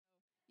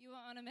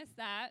want to miss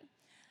that.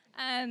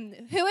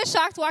 Who was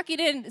shocked walking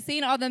in,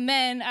 seeing all the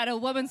men at a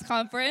women's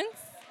conference,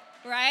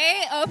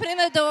 right? Opening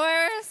the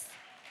doors.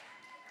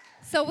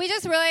 So we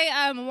just really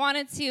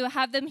wanted to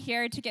have them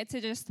here to get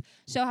to just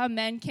show how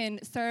men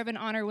can serve and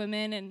honor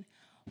women. And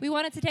we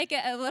wanted to take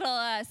it a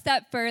little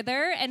step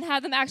further and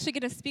have them actually get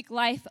to speak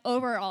life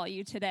over all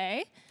you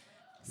today.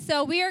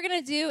 So we are going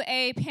to do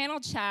a panel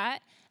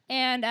chat,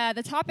 and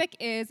the topic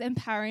is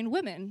empowering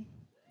women.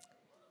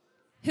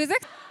 Who's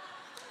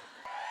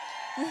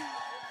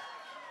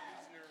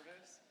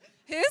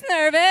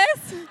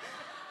nervous?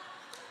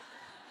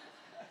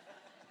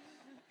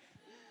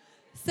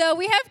 So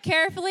we have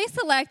carefully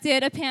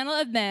selected a panel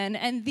of men,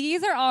 and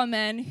these are all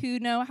men who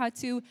know how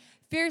to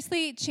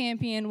fiercely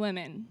champion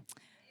women.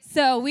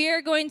 So we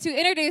are going to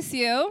introduce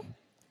you.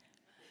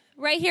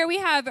 Right here we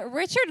have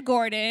Richard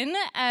Gordon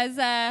as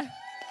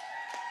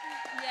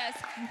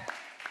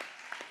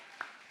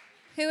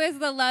who is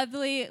the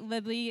lovely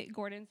Libby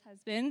Gordon's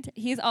husband.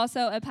 He's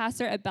also a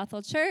pastor at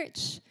Bethel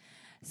Church.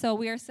 So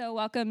we are so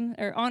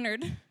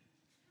honored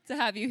to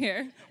have you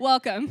here.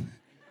 Welcome.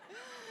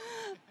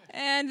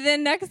 And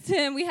then next to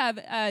him, we have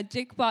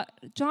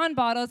John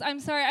Bottles. I'm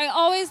sorry, I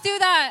always do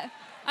that.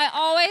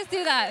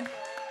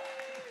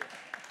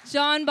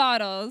 John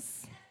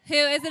Bottles, who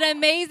is an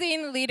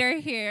amazing leader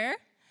here.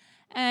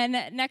 And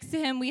next to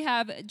him, we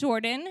have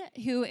Jordan,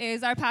 who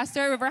is our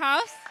pastor at River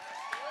House.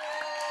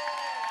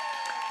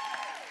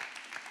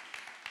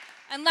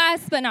 And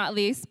last but not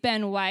least,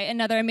 Ben White,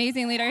 another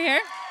amazing leader here.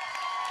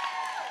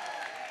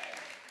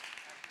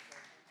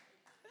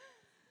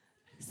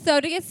 So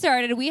to get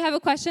started, we have a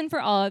question for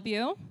all of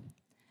you.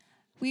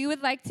 We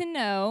would like to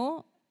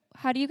know,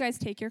 how do you guys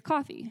take your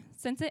coffee,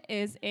 since it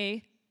is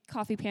a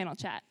coffee panel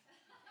chat?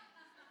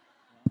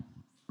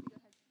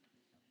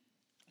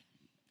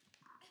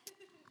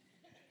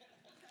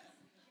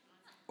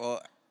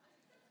 Well,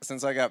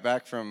 since I got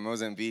back from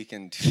Mozambique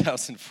in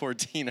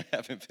 2014, I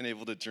haven't been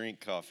able to drink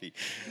coffee.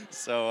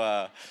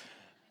 So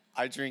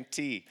I drink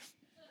tea.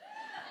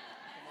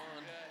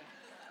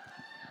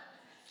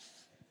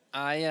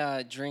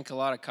 I drink a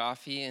lot of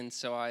coffee, and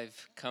so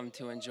I've come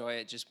to enjoy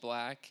it just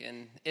black.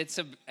 And it's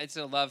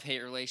a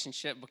love-hate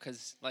relationship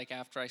because, like,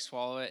 after I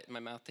swallow it, my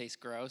mouth tastes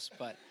gross.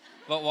 But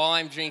while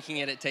I'm drinking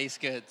it, it tastes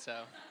good. So.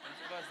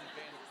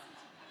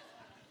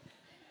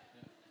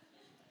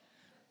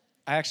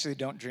 I actually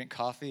don't drink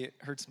coffee. It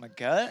hurts my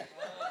gut.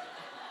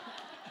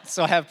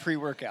 So I have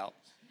pre-workout.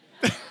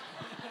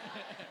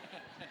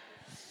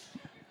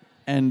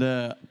 And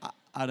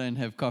I don't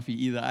have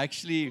coffee either.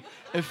 Actually,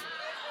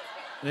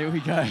 there we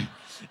go.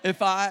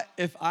 If I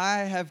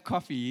have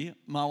coffee,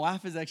 my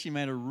wife has actually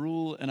made a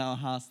rule in our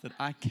house that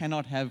I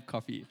cannot have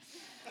coffee.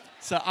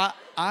 So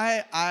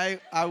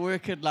I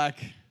work at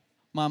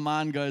my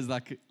mind goes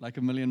like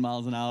a million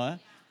miles an hour.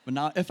 But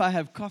now if I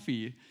have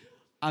coffee,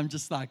 I'm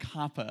just like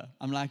hyper.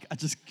 I'm like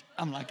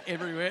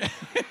everywhere,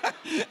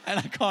 and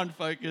I can't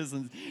focus.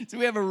 And so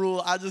we have a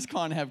rule: I just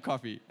can't have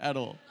coffee at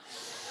all.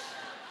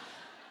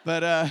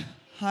 But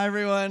hi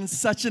everyone,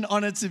 such an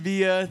honor to be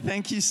here.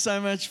 Thank you so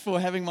much for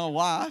having my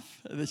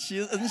wife. Isn't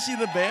she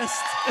the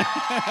best?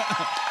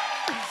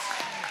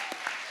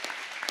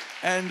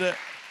 And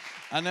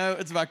I know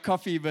it's about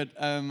coffee, but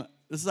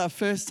this is our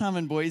first time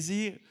in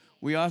Boise.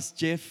 We asked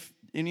Jeff,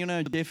 and you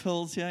know Jeff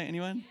Hills here?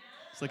 Anyone?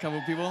 So a couple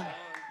of people.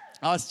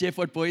 I asked Jeff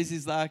what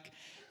Boise's like,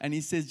 and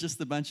he says just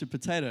a bunch of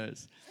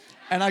potatoes.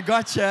 And I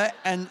gotcha,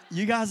 and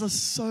you guys are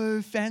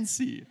so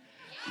fancy.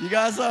 You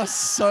guys are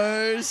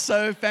so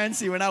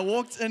fancy. When I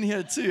walked in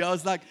here too, I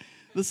was like,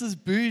 this is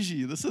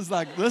bougie. This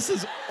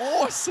is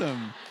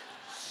awesome.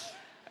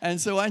 And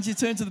so why don't you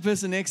turn to the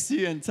person next to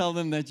you and tell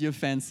them that you're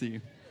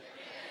fancy.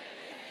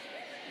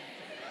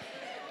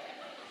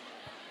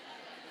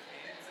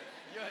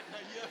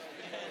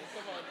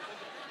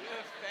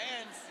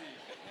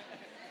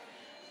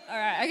 All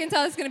right, I can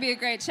tell it's going to be a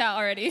great chat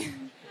already.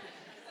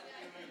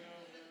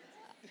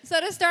 So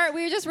to start,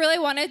 we just really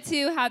wanted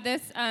to have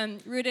this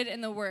rooted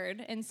in the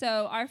Word. And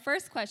so our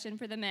first question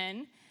for the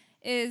men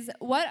is,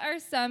 what are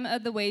some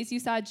of the ways you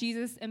saw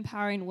Jesus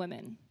empowering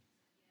women?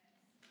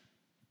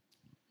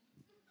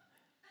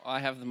 Well, I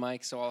have the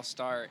mic, so I'll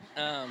start.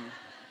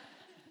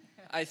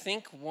 I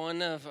think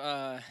one of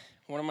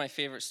my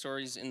favorite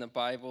stories in the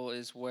Bible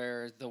is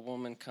where the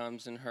woman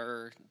comes and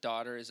her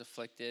daughter is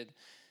afflicted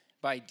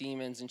by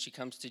demons, and she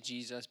comes to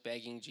Jesus,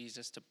 begging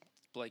Jesus to,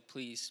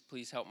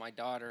 please help my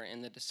daughter.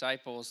 And the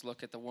disciples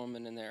look at the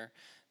woman, and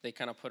they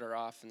kind of put her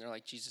off, and they're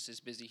like, Jesus is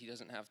busy, he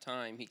doesn't have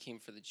time, he came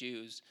for the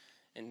Jews.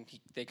 And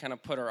they kind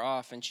of put her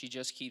off, and she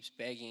just keeps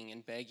begging,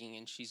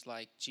 and she's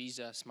like,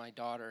 Jesus, my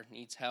daughter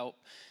needs help.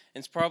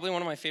 And it's probably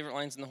one of my favorite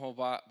lines in the whole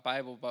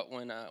Bible, but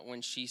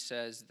when she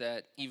says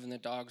that even the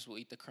dogs will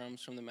eat the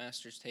crumbs from the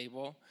master's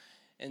table.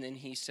 And then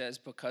he says,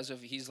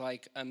 he's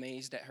like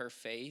amazed at her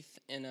faith.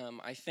 And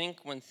I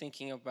think when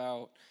thinking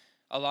about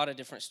a lot of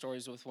different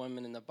stories with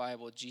women in the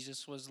Bible,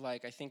 Jesus was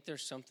like, I think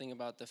there's something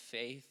about the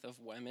faith of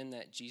women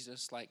that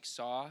Jesus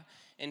saw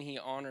and he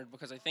honored,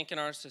 because I think in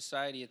our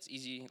society it's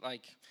easy,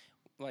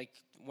 like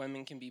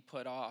women can be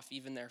put off,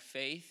 even their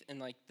faith. And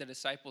like the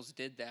disciples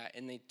did that,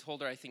 and they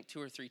told her, I think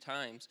 2 or 3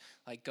 times,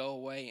 like, go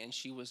away. And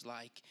she was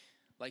like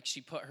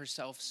she put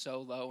herself so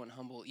low and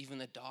humble, even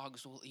the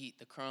dogs will eat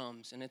the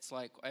crumbs. And it's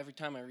like, every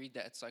time I read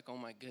that, it's like, oh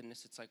my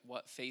goodness, it's like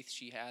what faith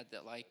she had,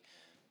 that like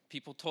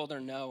people told her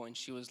no, and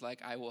she was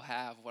like, I will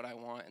have what I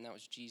want, and that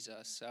was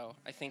Jesus. So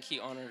I think he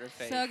honored her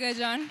faith. So good,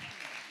 John.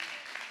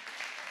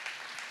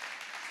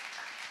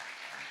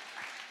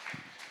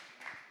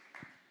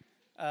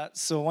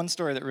 So one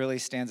story that really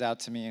stands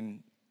out to me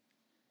and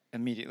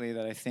immediately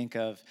that I think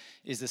of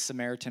is the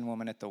Samaritan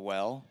woman at the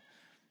well.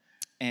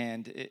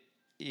 And,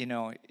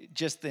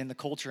 just in the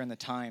culture and the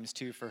times,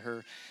 too, for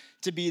her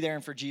to be there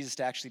and for Jesus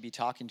to actually be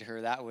talking to her,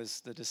 that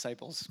was, the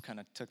disciples kind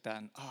of took that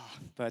and,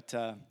 But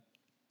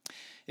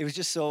it was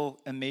just so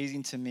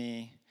amazing to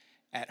me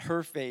at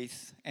her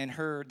faith and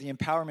the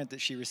empowerment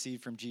that she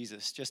received from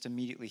Jesus, just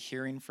immediately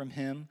hearing from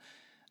him,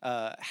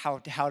 how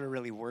to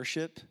really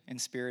worship in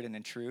spirit and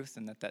in truth,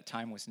 and that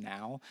time was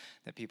now,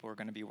 that people were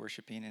going to be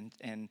worshiping,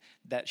 and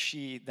that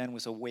she then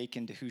was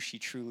awakened to who she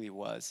truly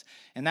was.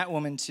 And that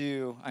woman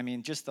too, I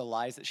mean, just the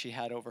lies that she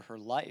had over her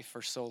life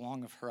for so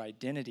long of her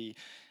identity,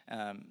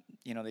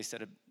 they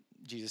said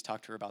Jesus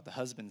talked to her about the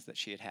husbands that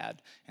she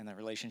had and the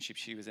relationship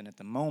she was in at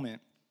the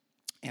moment.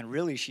 And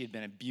really, she had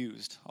been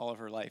abused all of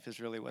her life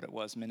is really what it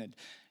was. Men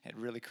had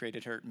really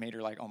made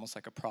her like almost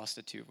like a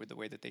prostitute with the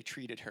way that they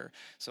treated her.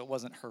 So it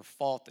wasn't her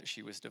fault that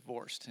she was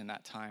divorced. In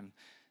that time,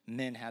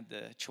 men had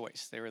the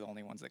choice. They were the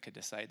only ones that could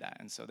decide that.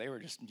 And so they were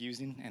just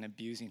using and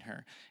abusing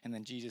her. And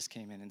then Jesus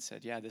came in and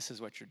said, yeah, this is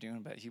what you're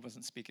doing. But he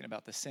wasn't speaking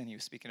about the sin. He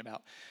was speaking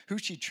about who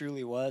she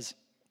truly was,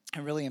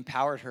 and really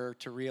empowered her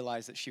to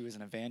realize that she was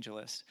an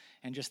evangelist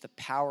and just the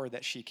power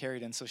that she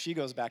carried. And so she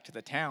goes back to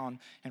the town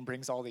and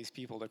brings all these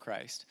people to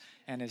Christ.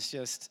 And it's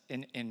just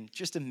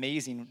just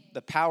amazing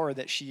the power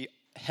that she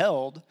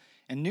held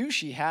and knew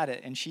she had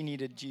it, and she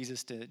needed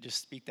Jesus to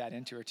just speak that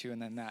into her too.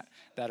 And then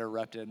that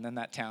erupted, and then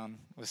that town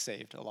was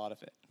saved, a lot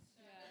of it.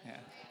 Yeah.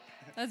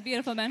 That's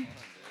beautiful, man.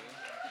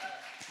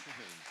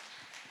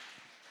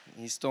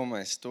 He stole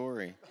my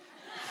story.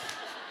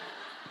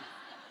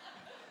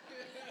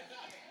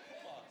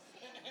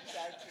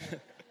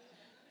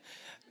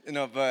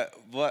 But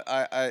what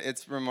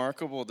it's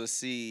remarkable to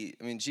see.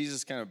 I mean,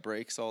 Jesus kind of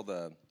breaks all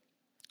the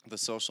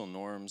social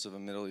norms of a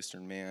Middle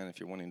Eastern man. If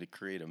you're wanting to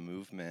create a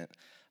movement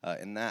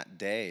in that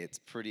day, it's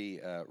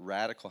pretty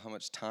radical how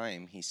much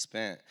time he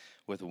spent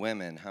with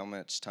women, how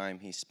much time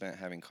he spent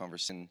having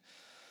conversation,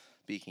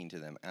 speaking to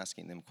them,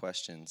 asking them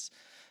questions.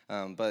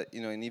 But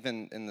and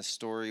even in the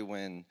story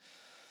when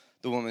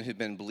the woman who'd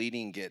been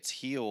bleeding gets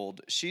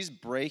healed, she's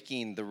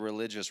breaking the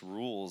religious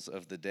rules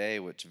of the day,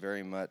 which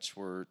very much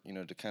were,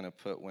 to kind of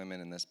put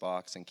women in this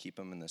box and keep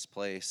them in this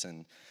place.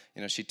 And,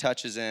 she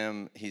touches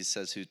him. He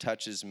says, who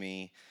touches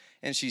me?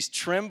 And she's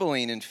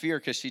trembling in fear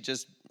because she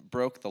just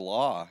broke the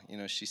law.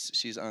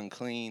 She's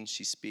unclean.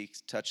 She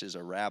touches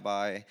a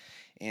rabbi.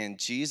 And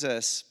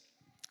Jesus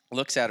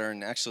looks at her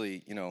and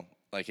actually,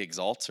 like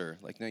exalts her,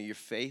 like, no, your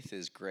faith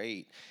is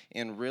great,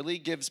 and really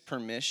gives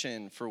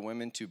permission for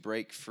women to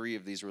break free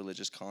of these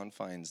religious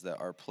confines that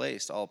are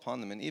placed all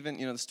upon them. And even,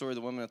 the story of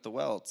the woman at the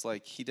well, it's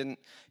like he didn't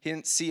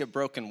see a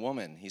broken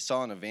woman. He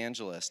saw an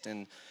evangelist.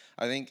 And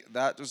I think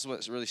that is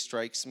what really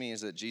strikes me,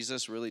 is that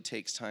Jesus really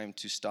takes time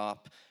to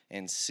stop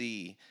and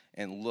see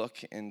and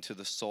look into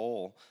the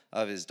soul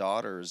of his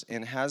daughters,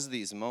 and has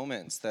these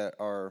moments that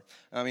are,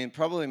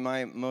 probably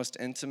my most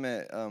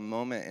intimate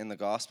moment in the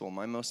gospel,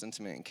 my most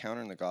intimate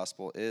encounter in the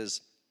gospel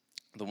is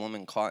the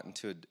woman caught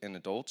into an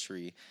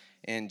adultery.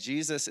 And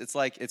Jesus,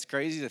 it's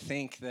crazy to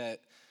think that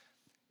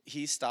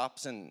he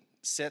stops and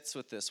sits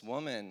with this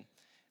woman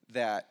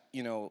that,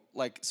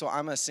 so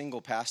I'm a single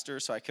pastor,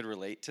 so I could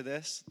relate to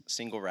this,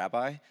 single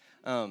rabbi.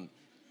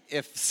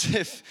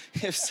 If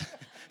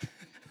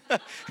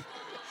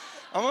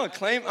I'm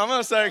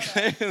gonna start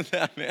claiming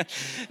that, man.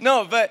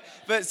 No, but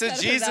so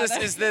Jesus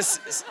is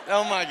this.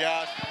 Oh my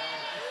gosh!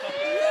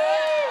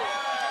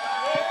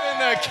 Open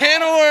the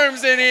can of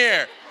worms in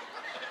here.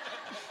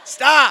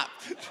 Stop.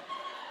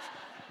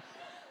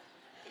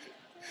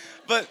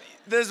 But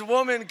this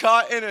woman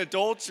caught in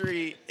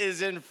adultery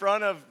is in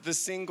front of the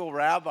single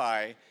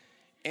rabbi,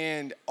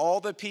 and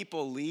all the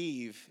people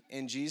leave,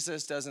 and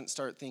Jesus doesn't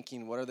start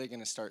thinking, what are they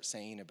going to start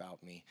saying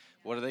about me?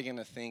 What are they going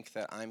to think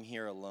that I'm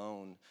here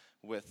alone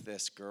with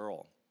this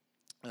girl?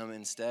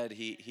 Instead,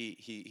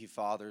 he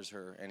fathers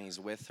her, and he's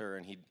with her,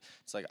 and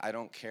it's like, I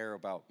don't care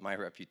about my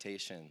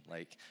reputation.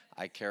 Like,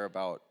 I care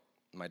about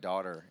my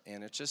daughter.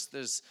 And it's just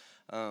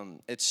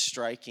it's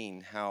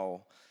striking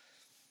how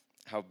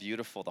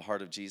beautiful the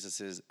heart of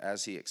Jesus is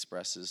as he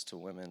expresses to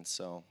women.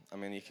 So,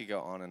 you could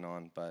go on and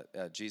on,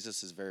 but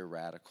Jesus is very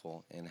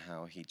radical in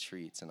how he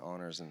treats and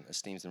honors and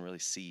esteems and really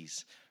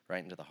sees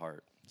right into the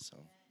heart. So.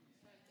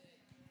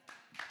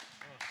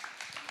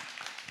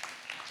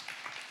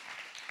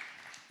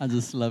 I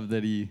just love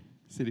that he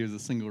said he was a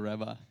single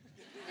rabbi.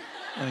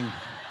 I think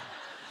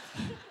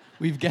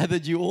we've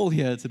gathered you all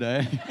here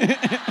today.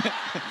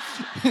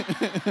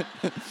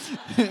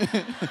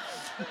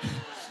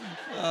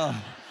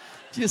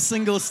 If you're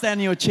single, stand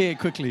in your chair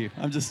quickly.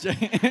 I'm just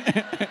joking.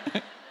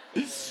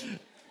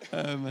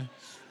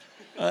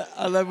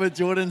 I love what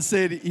Jordan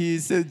said. He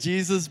said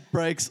Jesus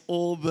breaks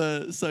all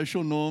the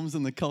social norms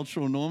and the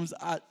cultural norms.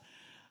 I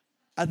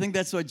think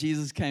that's why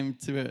Jesus came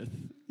to earth.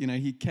 You know,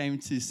 he came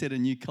to set a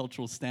new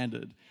cultural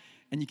standard.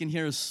 And you can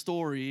hear a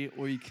story,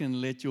 or you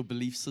can let your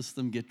belief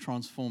system get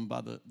transformed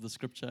by the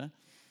scripture.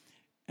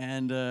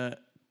 And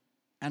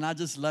I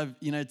just love,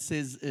 you know, it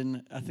says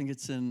I think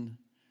it's in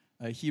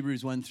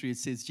Hebrews 1:3, it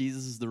says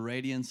Jesus is the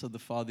radiance of the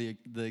Father,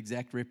 the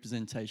exact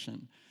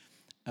representation.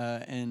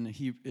 And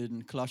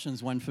in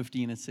Colossians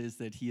 1:15, it says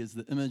that he is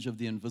the image of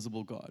the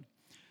invisible God.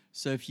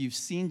 So if you've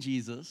seen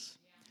Jesus,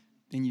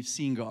 then you've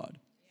seen God.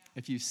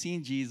 If you've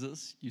seen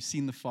Jesus, you've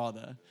seen the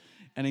Father.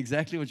 And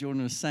exactly what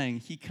Jordan was saying,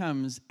 he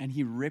comes and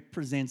he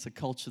represents a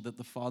culture that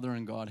the Father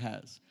and God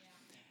has.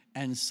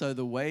 And so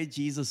the way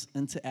Jesus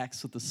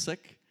interacts with the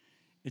sick,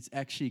 it's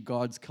actually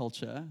God's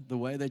culture. The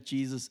way that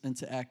Jesus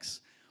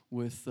interacts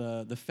with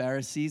the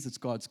Pharisees, it's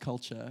God's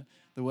culture.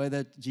 The way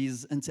that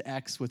Jesus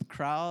interacts with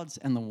crowds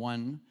and the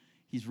one,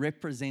 he's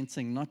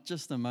representing not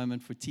just a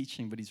moment for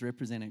teaching, but he's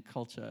representing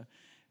culture.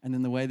 And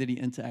then the way that he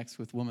interacts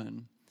with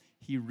women,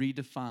 he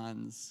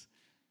redefines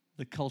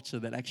the culture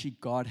that actually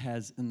God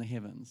has in the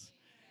heavens.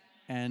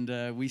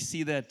 And we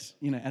see that,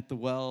 you know, at the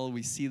well.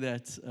 We see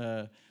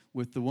that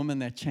with the woman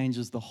that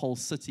changes the whole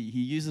city.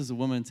 He uses a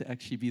woman to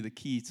actually be the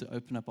key to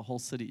open up a whole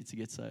city to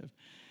get saved.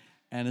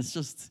 And it's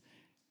just,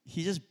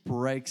 he just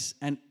breaks.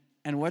 And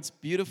what's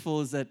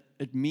beautiful is that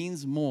it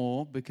means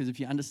more, because if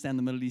you understand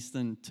the Middle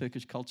Eastern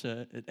Turkish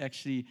culture, it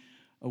actually,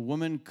 a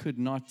woman could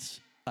not,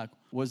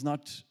 was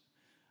not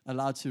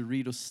allowed to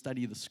read or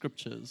study the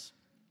scriptures.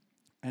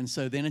 And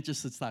so then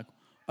it's like,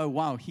 oh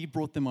wow, he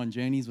brought them on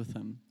journeys with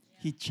him.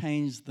 He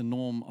changed the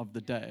norm of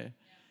the day.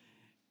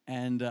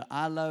 And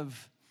I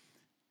love,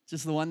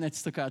 just the one that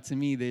stuck out to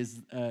me,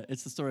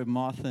 it's the story of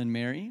Martha and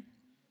Mary.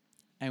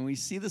 And we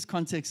see this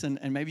context, and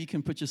maybe you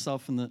can put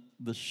yourself in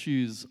the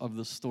shoes of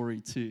the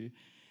story too.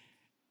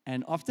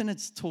 And often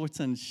it's taught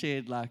and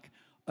shared like,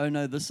 oh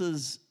no, this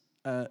is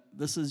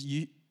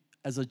you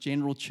as a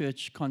general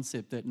church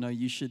concept, that no,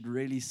 you should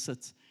really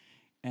sit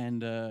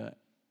and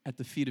at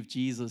the feet of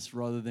Jesus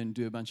rather than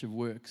do a bunch of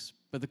works.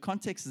 But the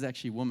context is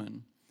actually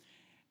woman,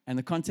 and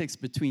the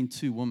context between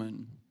two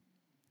women.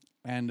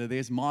 And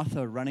there's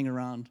Martha running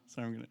around.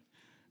 Sorry,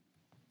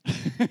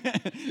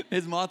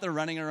 there's Martha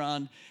running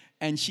around,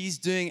 and she's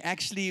doing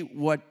actually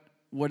what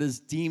is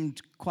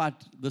deemed quite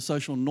the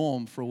social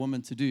norm for a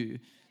woman to do,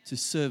 to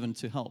serve and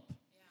to help. Yeah.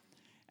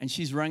 And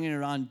she's running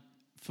around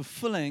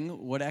fulfilling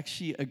what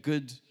actually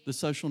the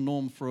social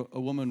norm for a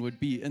woman would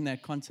be in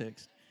that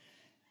context.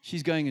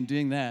 She's going and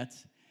doing that.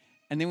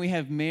 And then we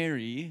have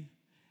Mary,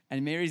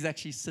 and Mary's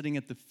actually sitting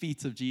at the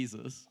feet of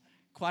Jesus.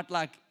 Quite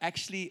like,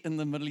 actually in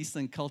the Middle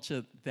Eastern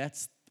culture,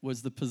 that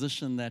was the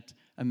position that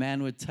a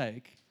man would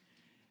take.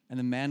 And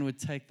the man would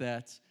take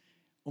that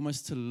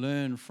almost to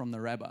learn from the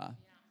rabbi.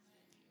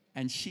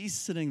 And she's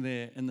sitting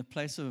there in the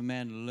place of a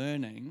man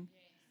learning,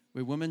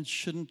 where women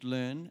shouldn't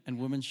learn and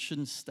women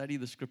shouldn't study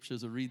the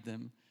scriptures or read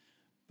them.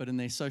 But in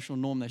their social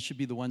norm, they should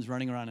be the ones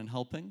running around and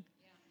helping.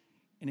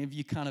 And if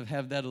you kind of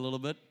have that a little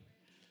bit.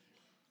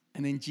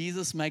 And then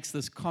Jesus makes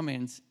this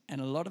comment, and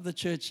a lot of the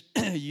church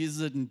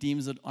uses it and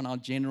deems it on our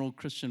general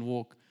Christian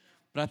walk.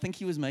 But I think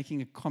he was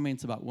making a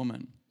comment about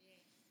women.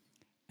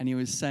 And he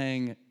was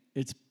saying,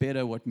 it's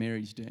better what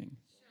Mary's doing.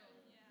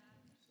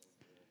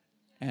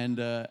 And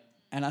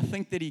I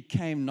think that he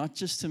came not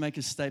just to make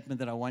a statement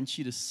that I want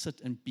you to sit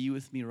and be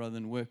with me rather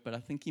than work, but I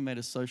think he made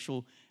a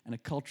social and a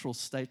cultural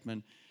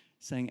statement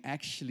saying,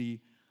 actually,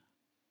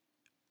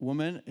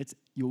 woman, it's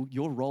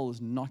your role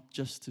is not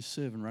just to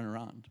serve and run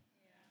around.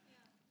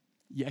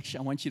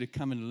 I want you to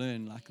come and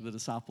learn like the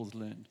disciples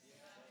learned.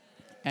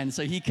 And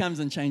so he comes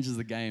and changes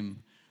the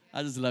game.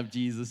 I just love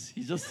Jesus.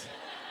 He just...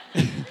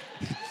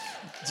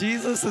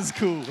 Jesus is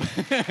cool.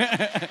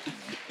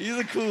 He's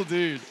a cool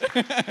dude.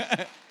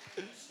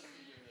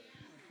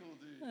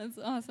 That's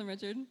awesome,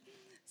 Richard.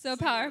 So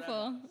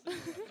powerful.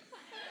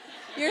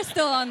 You're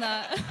still on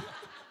that.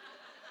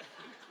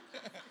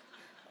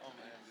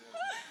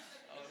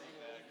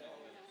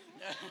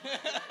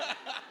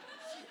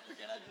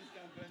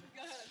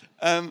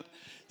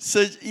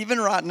 So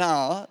even right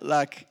now,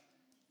 like,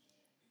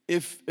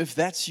 if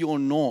that's your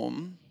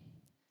norm,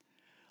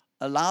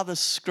 allow the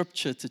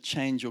scripture to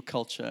change your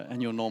culture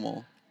and your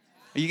normal.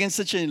 You can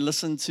sit here and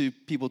listen to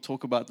people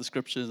talk about the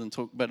scriptures and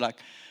talk, but like,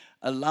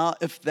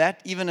 if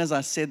that, even as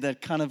I said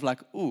that, kind of like,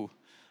 ooh,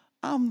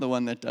 I'm the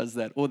one that does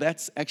that, or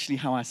that's actually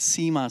how I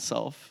see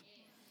myself.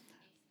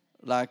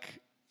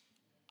 Like,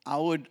 I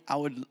would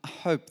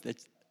hope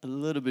that a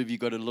little bit of you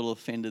got a little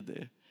offended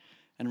there,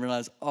 and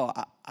realize, oh,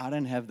 I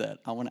don't have that.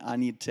 I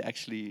need to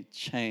actually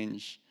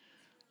change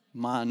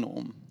my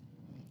norm.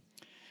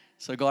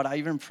 So God, I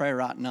even pray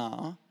right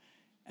now,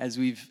 as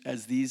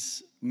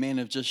these men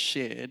have just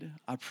shared,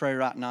 I pray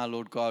right now,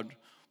 Lord God,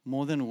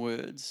 more than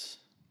words,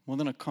 more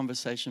than a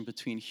conversation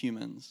between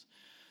humans,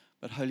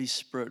 but Holy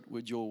Spirit,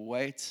 would your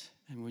weight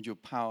and would your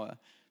power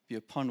be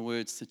upon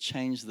words to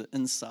change the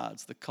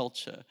insides, the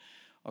culture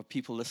of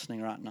people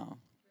listening right now.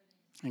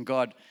 And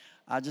God,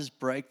 I just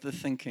break the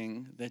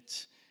thinking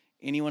that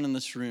anyone in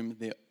this room,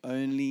 their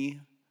only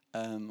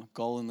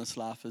goal in this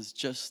life is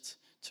just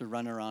to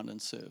run around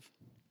and serve.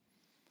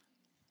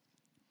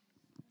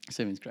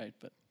 Serving's great,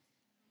 but...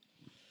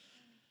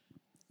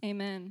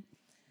 Amen.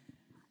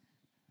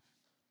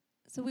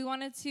 So we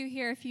wanted to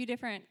hear a few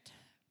different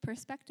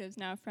perspectives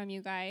now from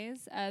you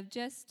guys of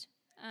just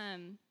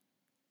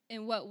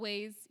in what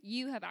ways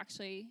you have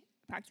actually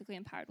practically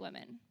empowered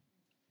women.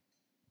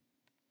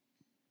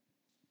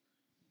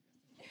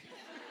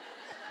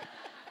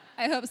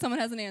 I hope someone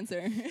has an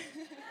answer.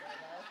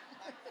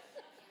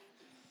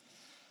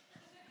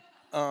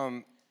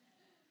 I'll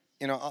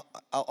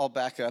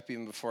back up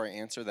even before I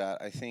answer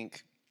that. I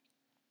think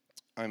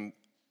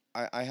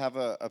I have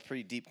a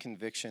pretty deep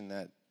conviction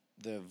that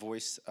the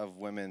voice of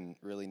women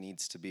really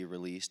needs to be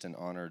released and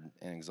honored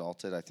and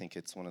exalted. I think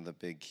it's one of the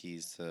big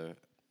keys to,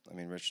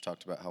 Rich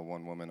talked about how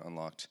one woman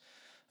unlocked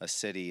a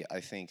city.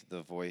 I think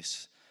the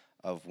voice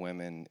of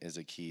women is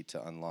a key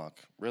to unlock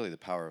really the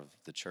power of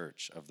the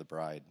church, of the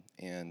bride.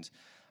 And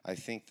I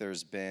think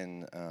there's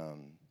been,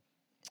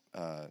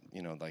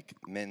 like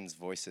men's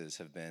voices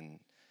have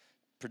been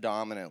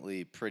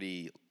predominantly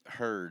pretty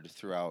heard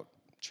throughout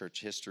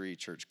church history,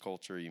 church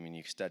culture.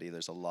 You study,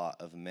 there's a lot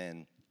of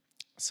men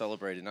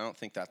celebrated. And I don't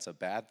think that's a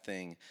bad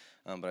thing,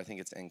 but I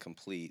think it's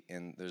incomplete.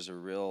 And there's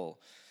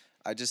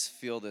I just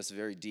feel this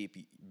very deep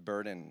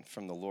burden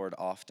from the Lord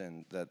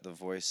often that the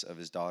voice of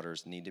his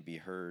daughters need to be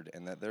heard,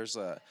 and that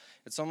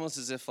it's almost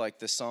as if like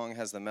the song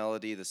has the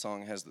melody, the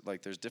song has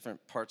there's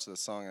different parts of the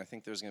song. I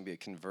think there's going to be a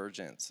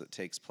convergence that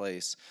takes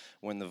place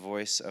when the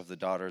voice of the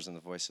daughters and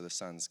the voice of the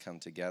sons come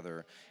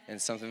together,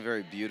 and something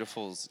very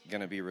beautiful is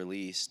going to be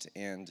released.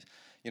 And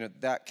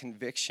that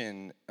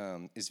conviction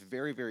is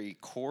very, very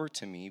core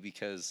to me,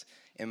 because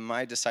in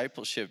my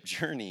discipleship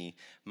journey,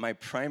 my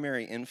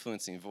primary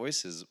influencing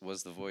voices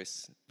was the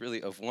voice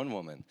really of one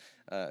woman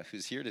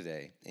who's here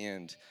today.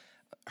 And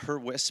her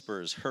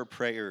whispers, her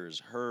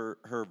prayers,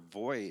 her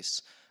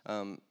voice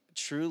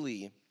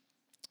truly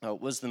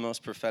was the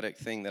most prophetic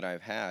thing that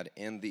I've had.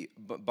 And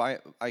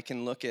I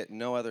can look at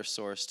no other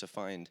source to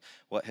find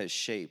what has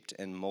shaped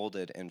and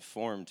molded and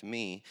formed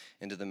me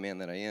into the man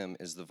that I am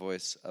is the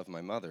voice of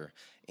my mother.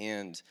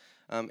 And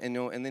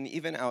then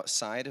even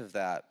outside of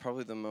that,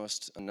 probably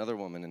another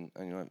woman,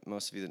 and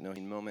most of you that know,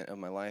 moment of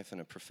my life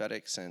in a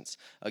prophetic sense,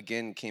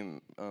 again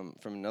came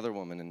from another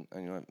woman,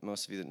 and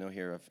most of you that know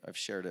here, I've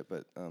shared it,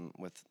 but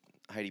with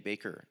Heidi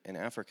Baker in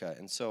Africa.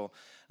 And so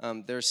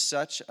there's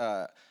such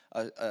a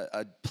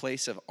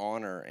place of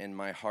honor in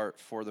my heart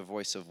for the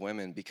voice of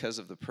women because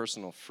of the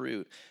personal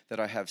fruit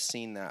that I have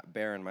seen that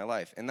bear in my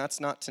life. And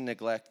that's not to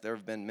neglect, there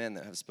have been men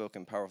that have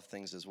spoken powerful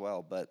things as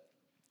well, but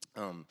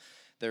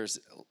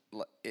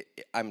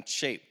I'm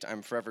shaped,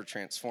 I'm forever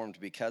transformed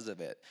because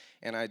of it.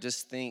 And I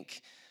just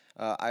think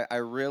I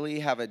really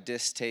have a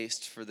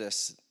distaste for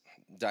this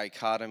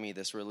dichotomy,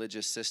 this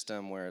religious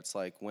system where it's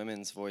like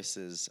women's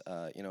voices,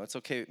 it's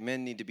okay,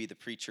 men need to be the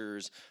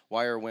preachers.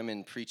 Why are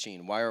women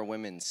preaching? Why are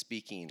women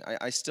speaking?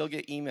 I still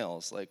get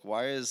emails like,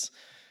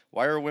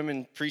 why are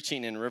women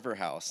preaching in River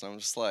House? And I'm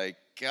just like,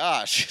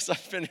 gosh, 'cause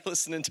I've been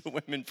listening to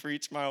women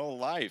preach my whole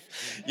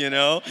life,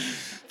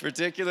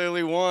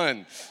 particularly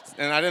one,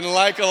 and I didn't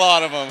like a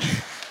lot of them.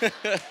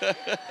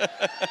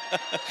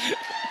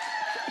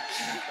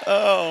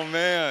 Oh,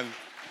 man.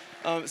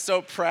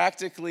 So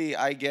practically,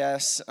 I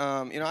guess,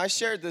 I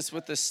shared this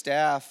with the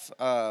staff,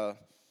 I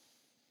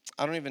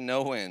don't even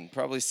know when,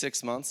 probably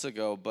 6 months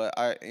ago, but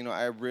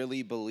I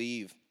really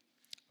believe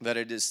that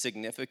it is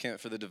significant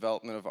for the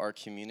development of our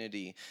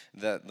community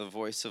that the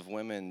voice of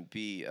women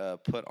be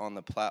put on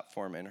the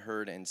platform and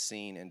heard and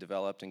seen and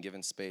developed and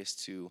given space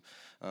to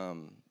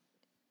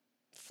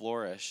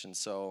flourish. And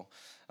so,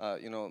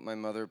 my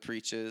mother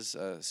preaches,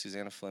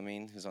 Susanna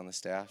Fleming, who's on the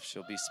staff.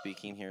 She'll be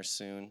speaking here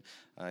soon,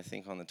 I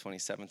think on the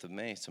 27th of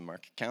May, so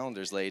mark your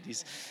calendars,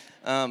 ladies.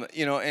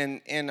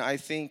 And I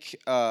think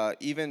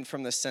even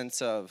from the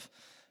sense of,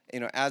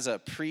 as a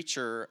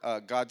preacher,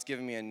 God's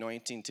given me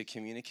anointing to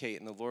communicate,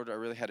 and the Lord, I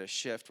really had a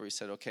shift where he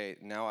said, okay,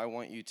 now I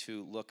want you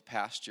to look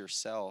past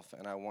yourself,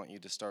 and I want you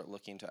to start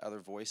looking to other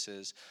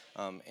voices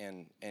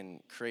and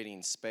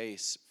creating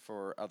space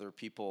for other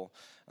people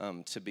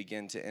to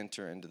begin to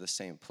enter into the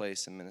same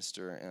place and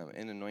minister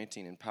in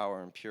anointing and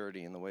power and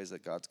purity in the ways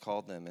that God's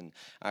called them. And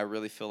I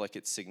really feel like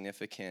it's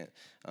significant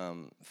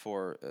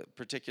for,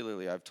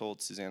 particularly, I've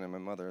told Susanna and my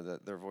mother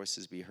that their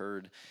voices be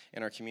heard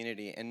in our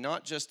community, and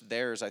not just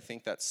theirs. I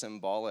think that's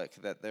symbolic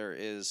that there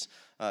is,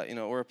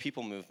 we're a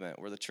people movement.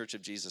 We're the Church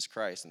of Jesus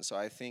Christ. And so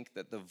I think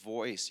that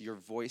your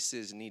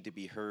voices need to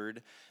be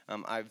heard.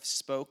 I've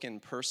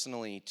spoken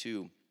personally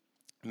to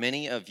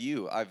many of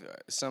you, I've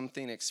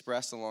something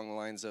expressed along the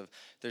lines of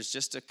there's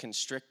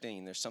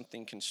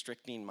something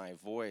constricting my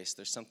voice.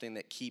 There's something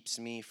that keeps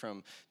me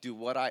from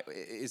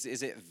is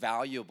it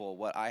valuable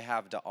what I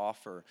have to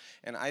offer?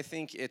 And I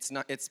think it's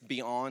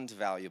beyond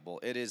valuable.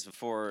 It is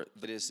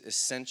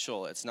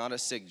essential. It's not a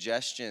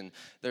suggestion.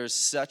 There's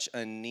such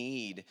a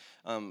need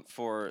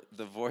for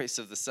the voice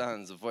of the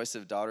sons, the voice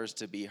of daughters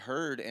to be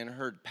heard and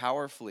heard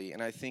powerfully.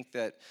 And I think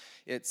that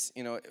it's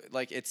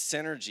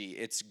synergy.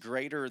 It's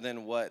greater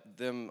than what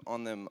them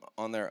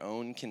on their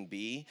own can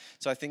be.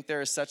 So I think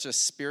there is such a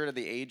spirit of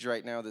the age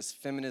right now, this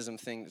feminism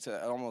thing,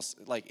 to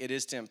almost like it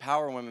is to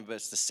empower women, but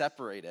it's to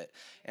separate it.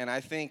 And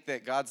I think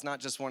that God's not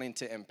just wanting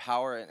to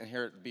empower it and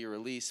hear it be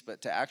released,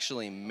 but to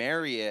actually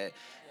marry it,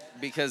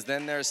 because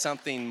then there's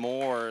something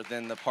more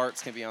than the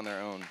parts can be on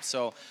their own.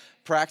 So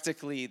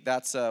practically,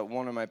 that's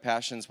one of my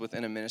passions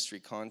within a ministry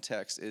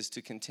context, is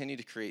to continue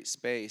to create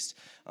space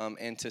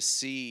and to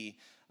see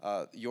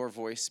your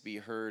voice be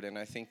heard. And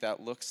I think that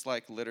looks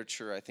like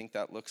literature. I think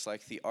that looks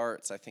like the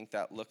arts. I think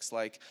that looks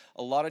like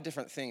a lot of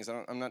different things.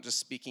 I'm not just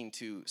speaking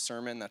to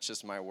sermon. That's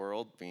just my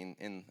world, being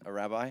in a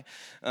rabbi.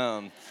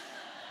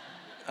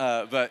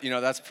 But,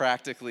 that's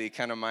practically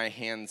kind of my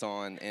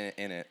hands-on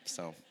in it,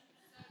 so.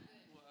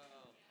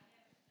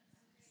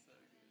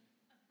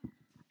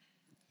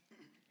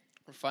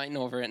 We're fighting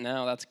over it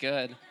now. That's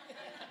good.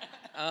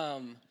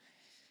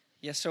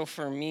 So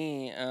for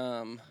me,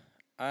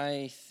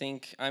 I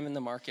think I'm in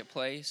the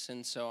marketplace,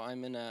 and so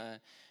I'm in a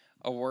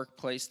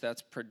workplace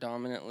that's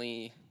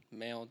predominantly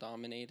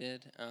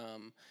male-dominated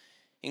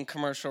in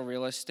commercial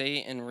real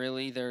estate, and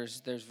really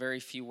there's very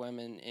few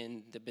women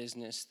in the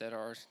business that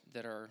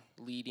are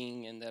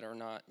leading and that are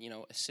not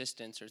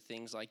assistants or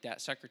things like that,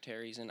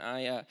 secretaries. And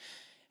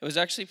it was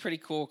actually pretty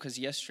cool because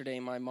yesterday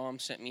my mom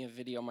sent me a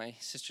video. My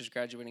sister's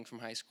graduating from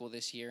high school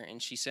this year,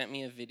 and she sent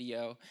me a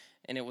video,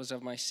 and it was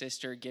of my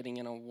sister getting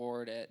an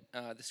award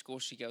at the school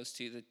she goes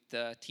to.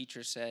 The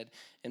teacher said,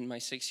 in my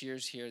 6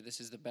 years here, this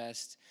is the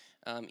best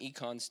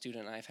econ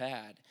student I've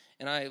had.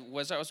 And I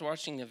was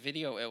watching the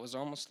video, it was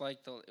almost like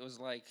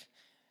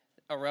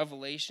a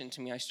revelation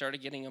to me. I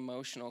started getting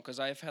emotional because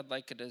I've had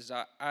like a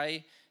desire.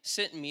 I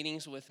sit in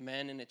meetings with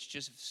men, and it's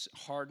just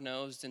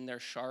hard-nosed and they're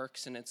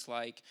sharks, and it's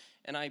like,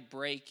 and I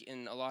break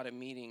in a lot of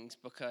meetings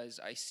because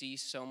I see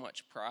so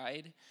much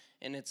pride,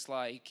 and it's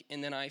like,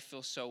 and then I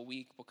feel so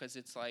weak because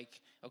it's like,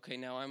 okay,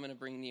 now I'm going to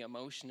bring the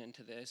emotion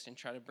into this and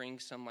try to bring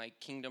some like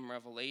kingdom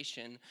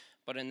revelation,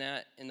 but in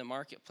the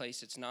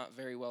marketplace, it's not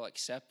very well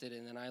accepted,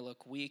 and then I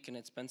look weak, and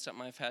it's been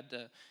something I've had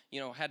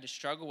to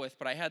struggle with.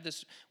 But I had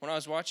this, when I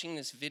was watching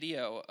this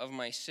video of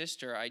my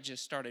sister, I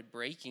just started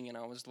breaking, and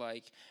I was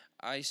like,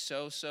 I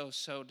so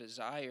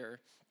desire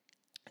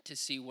to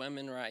see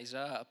women rise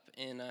up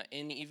in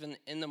even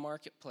in the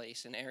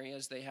marketplace in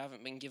areas they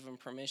haven't been given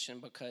permission,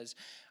 because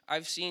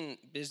I've seen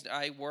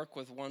I work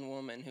with one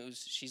woman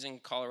she's in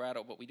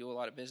Colorado, but we do a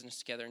lot of business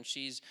together, and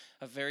she's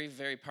a very,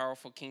 very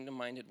powerful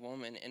kingdom-minded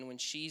woman, and when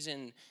she's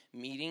in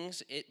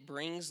meetings, it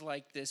brings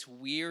like this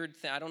weird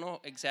thing. I don't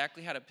know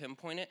exactly how to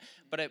pinpoint it,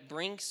 but it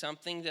brings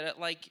something that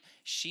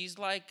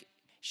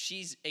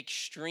she's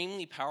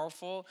extremely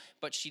powerful,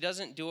 but she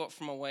doesn't do it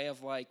from a way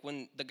of like,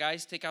 when the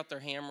guys take out their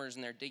hammers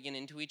and they're digging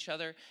into each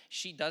other,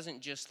 she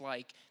doesn't just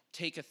like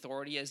take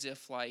authority as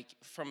if like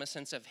from a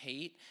sense of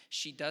hate.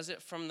 She does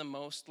it from the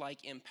most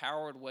like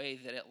empowered way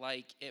that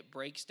it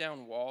breaks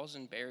down walls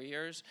and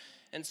barriers.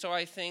 And so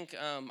I think,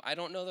 I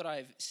don't know that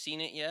I've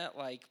seen it yet,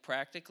 like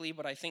practically,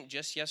 but I think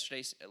just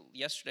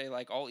yesterday,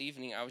 like all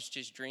evening, I was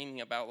just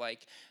dreaming about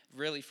like,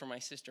 really for my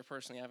sister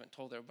personally, I haven't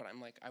told her, but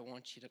I'm like, I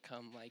want you to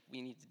come, like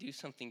we need to do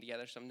something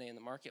together someday in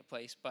the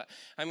marketplace. But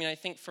I mean, I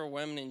think for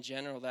women in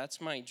general,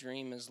 that's my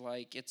dream, is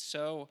like,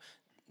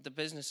 the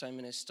business I'm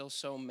in is still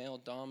so male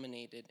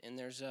dominated, and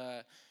there's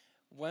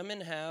women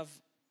have,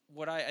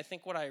 what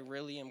I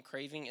really am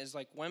craving is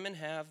like, women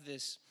have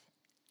this,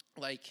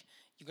 like,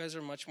 you guys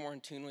are much more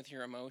in tune with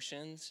your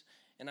emotions,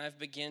 and I've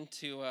begun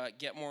to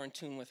get more in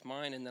tune with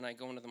mine, and then I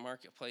go into the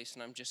marketplace,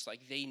 and I'm just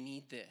like, they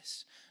need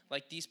this.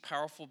 Like, these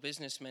powerful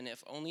businessmen,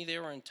 if only they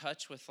were in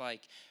touch with,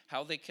 like,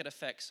 how they could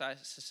affect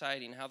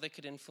society and how they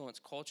could influence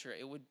culture,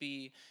 it would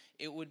be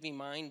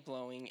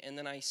mind-blowing. And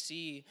then I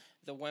see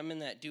the women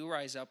that do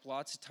rise up,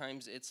 lots of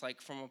times it's like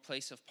from a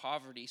place of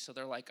poverty. So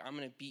they're like, I'm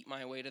going to beat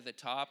my way to the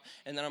top,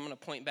 and then I'm going to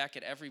point back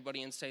at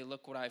everybody and say,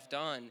 look what I've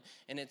done.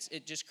 And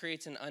it just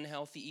creates an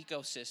unhealthy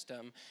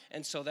ecosystem.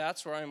 And so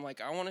that's where I'm like,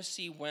 I want to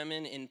see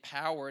women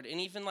empowered. And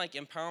even like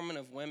empowerment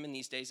of women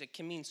these days, it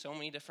can mean so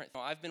many different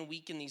things. I've been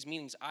weak in these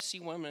meetings. I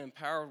see women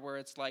empowered where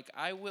it's like,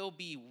 I will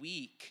be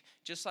weak.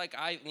 Just like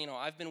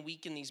I've been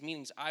weak in these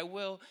meetings. I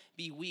will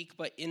be weak,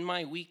 but in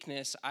my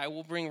weakness, I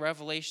will bring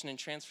revelation and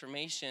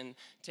transformation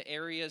to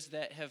areas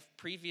that have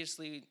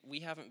previously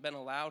we haven't been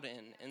allowed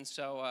in. And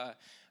so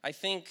I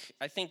think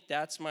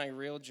that's my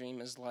real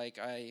dream, is like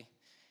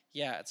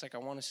it's like I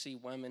want to see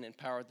women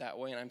empowered that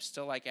way. And I'm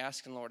still like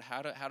asking, Lord,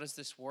 how does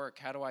this work?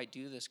 How do I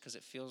do this? Because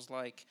it feels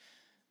like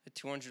a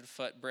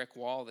 200-foot brick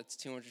wall that's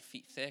 200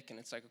 feet thick. And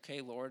it's like,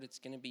 okay, Lord, it's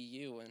going to be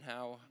you. And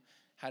how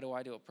how do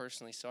I do it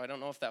personally? So I don't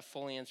know if that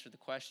fully answered the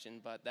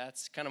question, but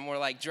that's kind of more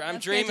like I'm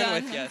That's dreaming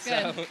good, with you. That's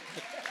So. good.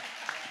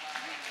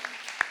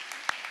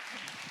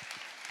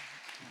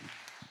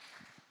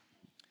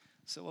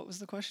 So what was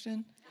the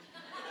question?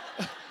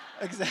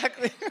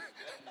 Exactly.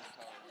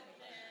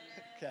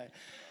 Okay.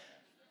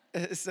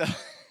 So,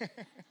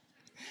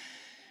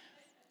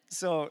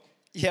 so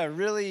yeah,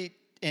 really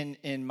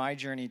in my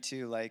journey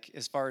too, like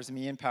as far as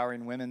me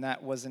empowering women,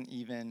 that wasn't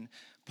even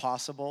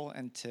possible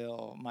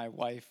until my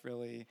wife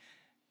really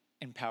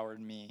empowered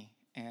me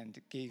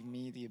and gave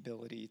me the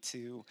ability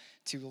to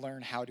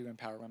learn how to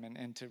empower women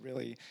and to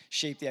really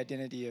shape the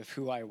identity of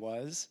who I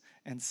was.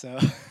 And so, I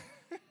don't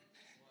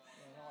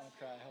want to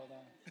cry. Hold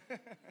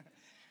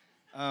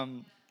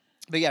on.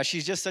 But yeah,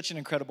 she's just such an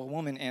incredible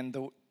woman, and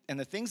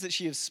the things that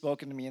she has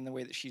spoken to me and the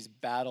way that she's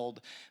battled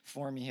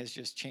for me has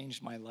just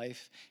changed my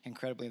life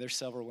incredibly. There's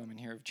several women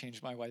here who've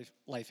changed my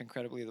life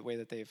incredibly, the way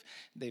that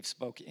they've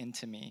spoke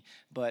into me.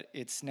 But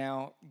it's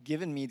now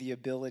given me the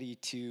ability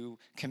to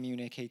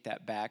communicate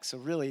that back. So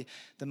really,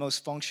 the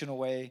most functional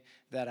way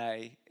that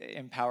I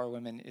empower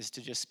women is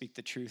to just speak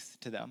the truth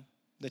to them.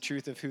 The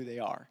truth of who they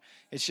are.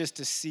 It's just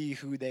to see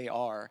who they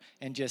are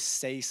and just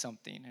say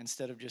something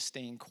instead of just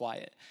staying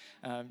quiet.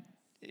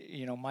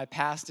 My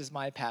past is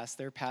my past,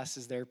 their past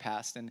is their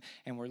past, and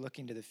we're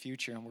looking to the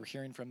future, and we're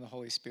hearing from the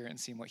Holy Spirit and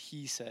seeing what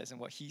He says and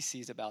what He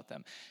sees about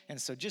them. And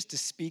so just to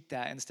speak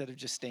that instead of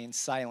just staying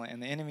silent,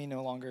 and the enemy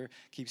no longer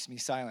keeps me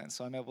silent,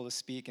 so I'm able to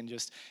speak and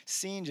just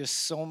seeing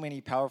just so many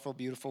powerful,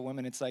 beautiful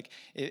women. It's like,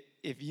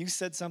 if you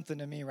said something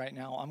to me right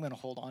now, I'm going to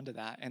hold on to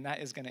that, and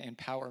that is going to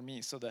empower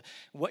me. So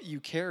what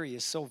you carry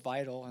is so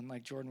vital, and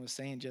like Jordan was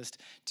saying, just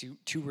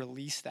to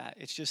release that.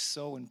 It's just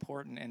so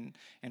important,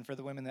 and for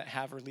the women that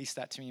have released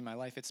that to me in my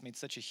life, it's made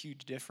such a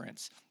huge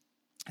difference.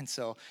 And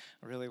so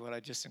really what I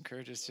just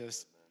encourage is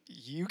just,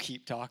 you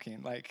keep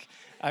talking.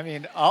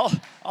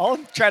 I'll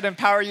try to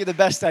empower you the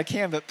best I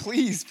can, but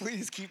please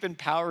keep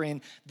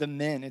empowering the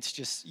men. It's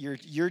just,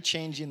 you're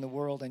changing the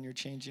world, and you're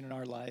changing in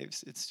our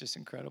lives. It's just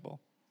incredible.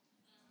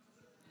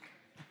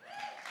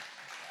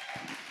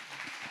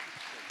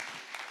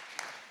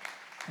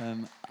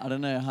 I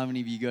don't know how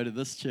many of you go to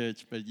this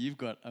church, but you've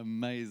got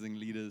amazing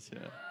leaders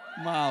here.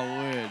 My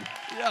word.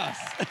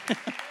 Yes.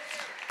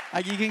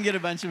 Like, you can get a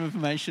bunch of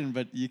information,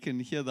 but you can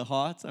hear the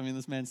heart. I mean,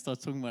 this man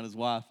starts talking about his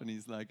wife, and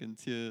he's like in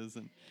tears.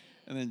 And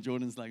then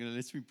Jordan's like,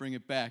 let's bring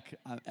it back.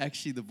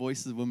 Actually, the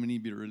voices of women need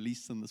to be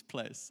released in this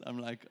place. I'm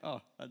like,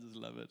 oh, I just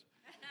love it.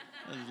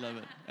 I just love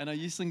it. And are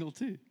you single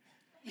too?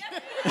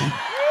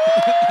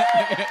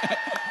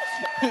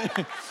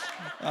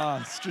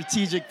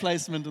 Strategic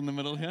placement in the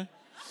middle here.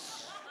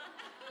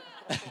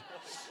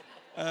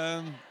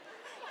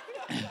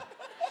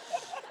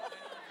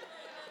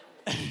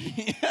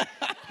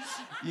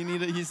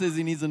 He says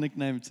he needs a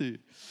nickname too.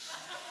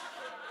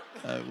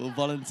 We'll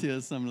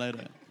volunteer some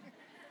later.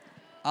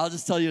 I'll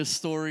just tell you a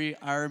story.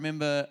 I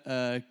remember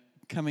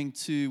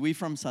we're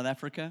from South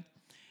Africa,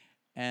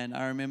 and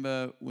I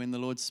remember when the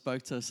Lord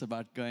spoke to us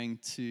about going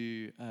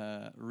to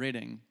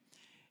Reading.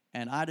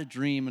 And I had a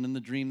dream, and in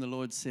the dream the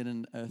Lord said,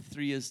 in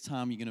 3 years'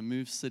 time, you're going to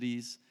move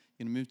cities,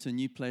 you're going to move to a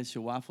new place,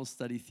 your wife will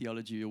study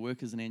theology, you'll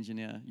work as an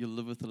engineer, you'll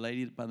live with a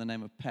lady by the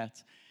name of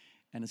Pat,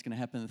 and it's going to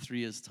happen in 3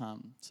 years'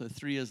 time. So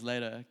 3 years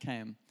later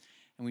came,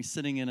 and we're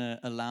sitting in a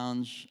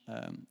lounge,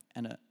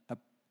 and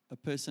a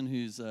person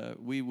who's,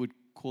 we would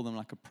call them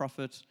like a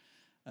prophet,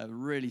 a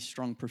really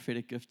strong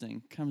prophetic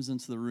gifting, comes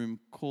into the room,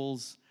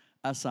 calls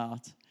us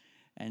out,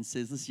 and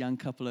says, this young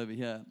couple over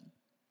here,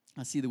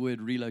 I see the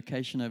word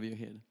relocation over your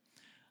head.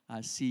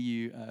 I see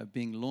you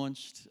being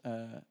launched,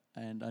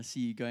 and I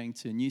see you going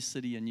to a new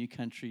city, a new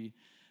country,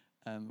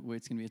 where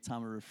it's going to be a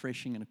time of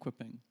refreshing and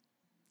equipping,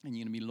 and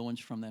you're going to be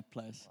launched from that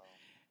place. Wow.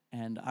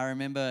 And I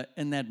remember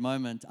in that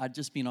moment, I'd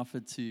just been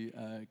offered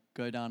to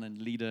go down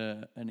and lead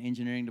an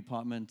engineering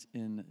department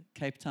in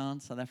Cape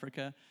Town, South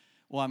Africa.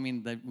 Well, I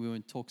mean, we were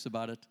in talks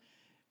about it.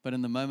 But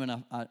in the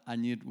moment, I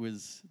knew it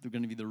was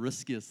going to be the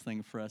riskiest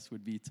thing for us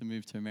would be to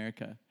move to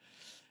America.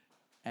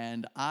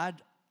 And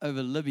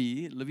over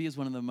Libby is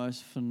one of the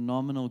most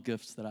phenomenal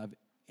gifts that I've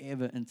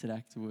ever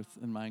interacted with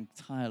in my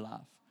entire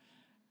life.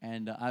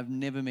 And I've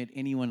never met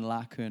anyone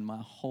like her in my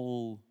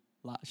whole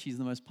life. She's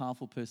the most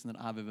powerful person that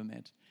I've ever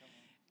met.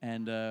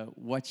 And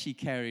what she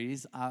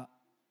carries,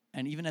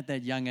 and even at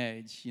that young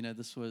age,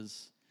 this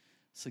was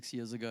 6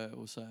 years ago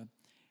or so.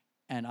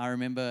 And I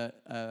remember,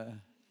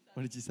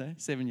 what did you say?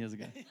 7 years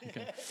ago.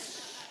 Okay.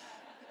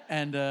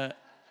 And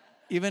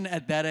even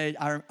at that age,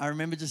 I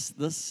remember just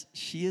this.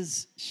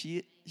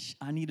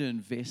 I need to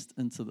invest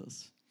into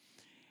this.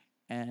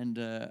 And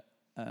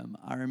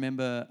I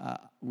remember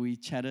we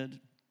chatted,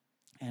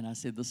 and I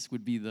said, this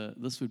would be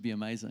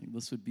amazing.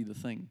 This would be the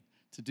thing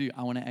to do.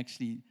 I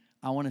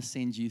want to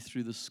send you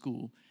through the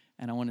school,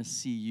 and I want to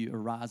see you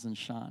arise and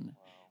shine,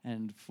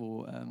 and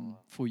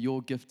for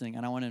your gifting,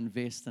 and I want to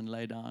invest and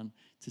lay down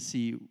to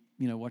see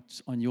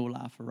what's on your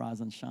life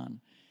arise and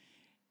shine.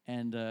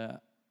 And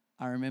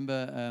I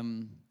remember,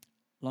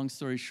 long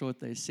story short,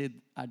 they said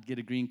I'd get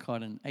a green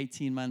card in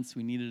 18 months.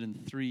 We needed it in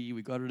 3.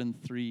 We got it in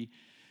 3.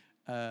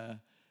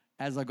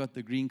 as I got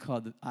the green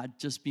card, I'd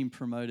just been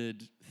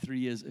promoted 3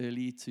 years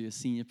early to a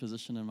senior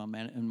position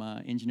in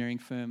my engineering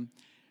firm.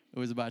 It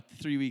was about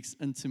 3 weeks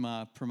into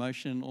my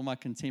promotion. All my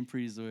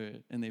contemporaries were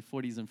in their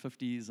 40s and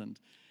 50s, and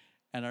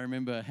I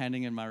remember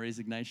handing in my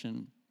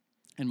resignation,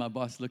 and my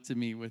boss looked at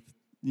me with,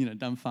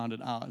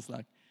 dumbfounded eyes,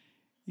 like,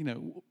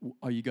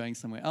 are you going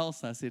somewhere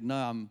else? I said,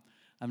 no,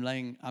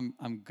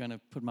 I'm gonna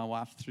put my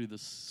wife through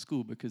this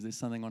school because there's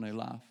something on her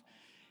life.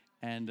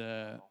 And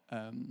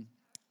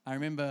I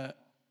remember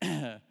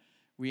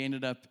we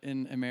ended up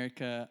in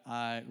America.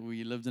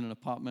 We lived in an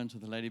apartment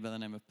with a lady by the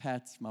name of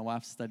Pat. My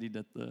wife studied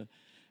at the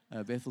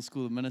Bethel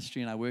School of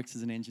Ministry, and I worked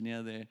as an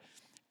engineer there.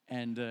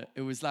 And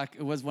it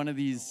was one of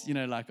these,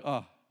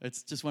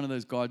 it's just one of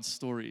those God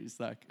stories.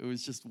 Like, it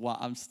was just, wow,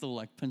 I'm still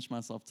like pinch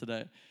myself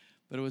today.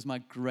 But it was my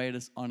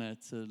greatest honor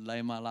to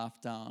lay my life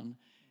down.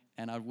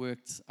 And I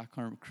worked,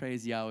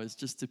 crazy hours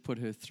just to put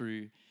her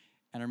through.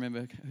 And I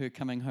remember her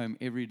coming home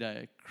every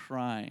day,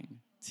 crying,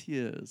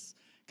 tears,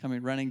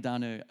 running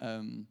down her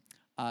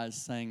eyes,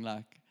 saying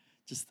like,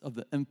 just of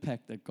the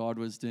impact that God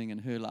was doing in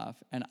her life.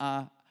 And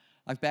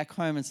back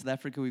home in South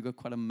Africa, we've got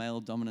quite a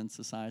male-dominant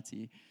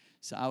society.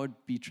 So I would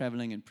be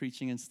traveling and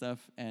preaching and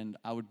stuff, and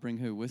I would bring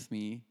her with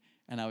me,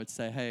 and I would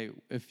say, hey,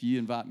 if you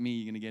invite me,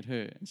 you're going to get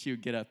her. And she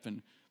would get up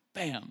and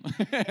bam.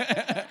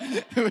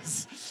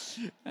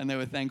 And they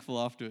were thankful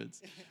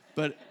afterwards.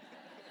 But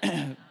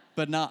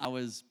now I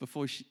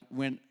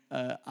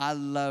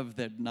love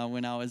that now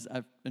when I was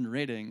up in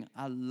Reading,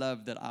 I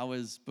love that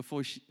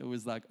it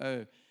was like,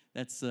 oh,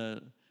 that's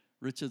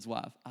Richard's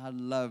wife. I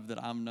love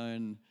that I'm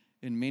known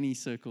in many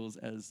circles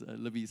as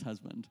Libby's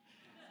husband.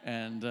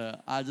 And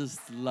I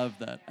just love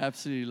that,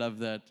 absolutely love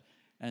that.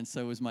 And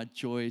so it was my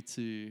joy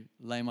to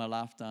lay my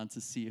life down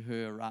to see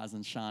her rise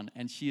and shine.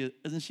 And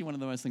isn't she one of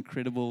the most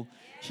incredible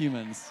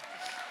humans?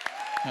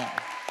 Yeah.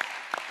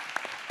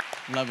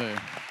 Love her.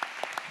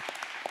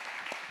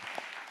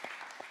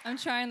 I'm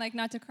trying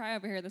not to cry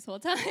over here this whole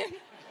time.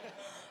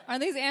 Are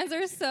these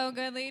answers so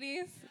good,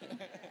 ladies?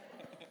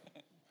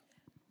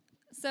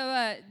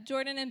 So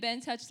Jordan and Ben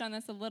touched on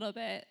this a little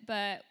bit,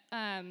 but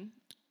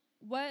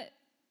what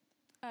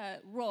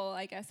role,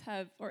 I guess,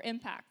 or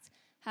impact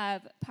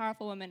have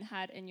powerful women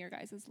had in your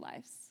guys'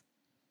 lives?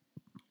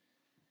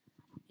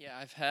 Yeah,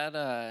 I've had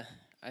a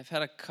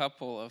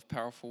couple of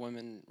powerful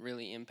women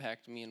really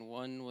impact me, and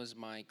one was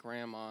my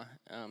grandma.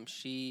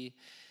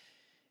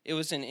 It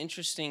was an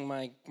interesting.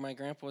 My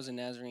grandpa was a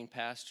Nazarene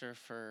pastor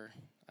for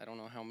I don't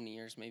know how many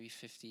years, maybe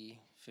 50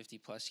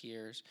 plus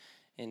years,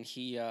 and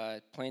he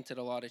planted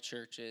a lot of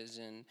churches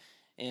and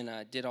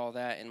did all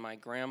that. And my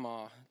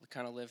grandma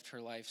kind of lived her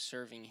life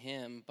serving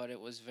him, but it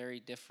was very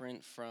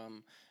different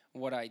from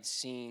what I'd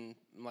seen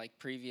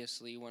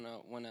previously when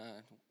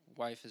a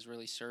wife is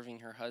really serving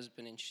her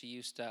husband. And she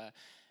used to,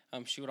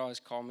 she would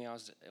always call me.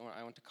 When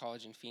I went to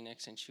college in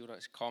Phoenix, and she would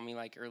always call me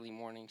early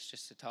mornings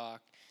just to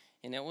talk.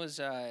 And it was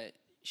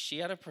she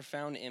had a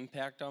profound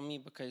impact on me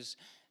because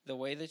the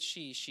way that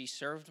she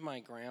served my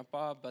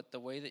grandpa, but the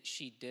way that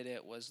she did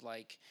it was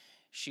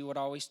she would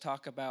always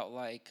talk about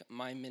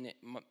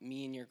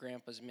me and your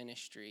grandpa's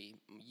ministry.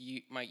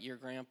 Your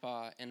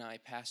grandpa and I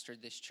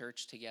pastored this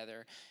church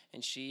together,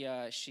 and she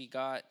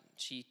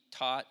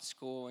taught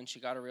school, and she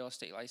got a real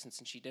estate license,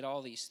 and she did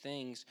all these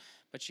things,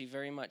 but she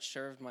very much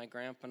served my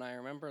grandpa. And I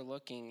remember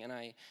looking, and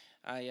I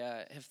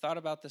have thought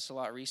about this a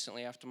lot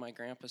recently after my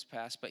grandpa's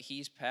passed, but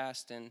he's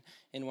passed, and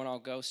when I'll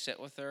go sit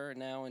with her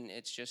now, and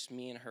it's just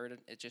me and her,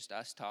 it's just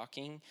us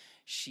talking,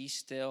 she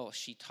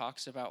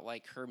talks about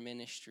her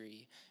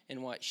ministry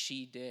and what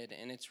she did,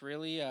 and it's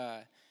really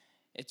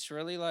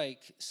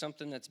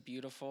something that's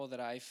beautiful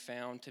that I've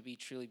found to be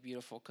truly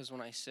beautiful, because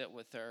when I sit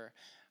with her,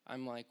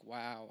 I'm like,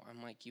 wow,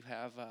 I'm like, you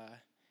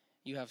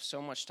have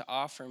so much to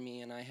offer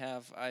me, and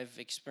I've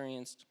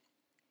experienced.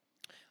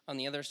 On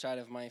the other side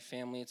of my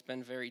family, it's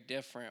been very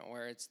different,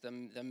 where it's the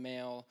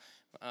male.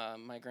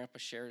 My grandpa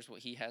shares what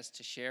he has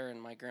to share,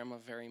 and my grandma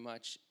very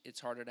much, it's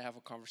harder to have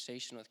a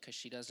conversation with because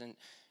she doesn't.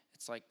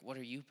 It's what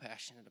are you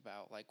passionate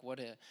about?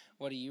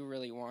 What do you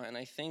really want? And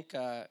I think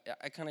I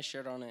kind of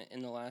shared on it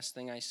in the last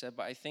thing I said,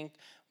 but I think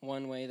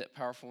one way that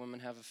powerful women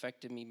have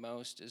affected me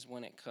most is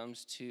when it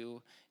comes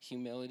to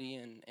humility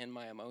and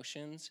my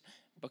emotions,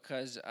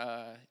 because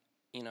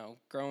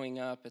growing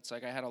up, it's I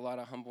had a lot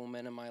of humble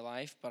men in my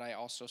life, but I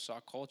also saw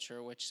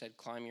culture which said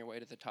climb your way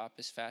to the top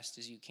as fast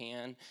as you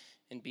can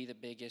and be the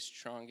biggest,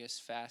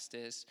 strongest,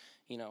 fastest,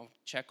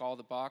 check all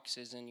the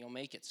boxes and you'll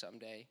make it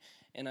someday.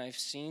 And I've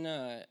seen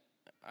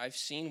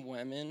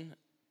women,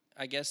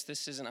 I guess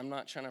this isn't, I'm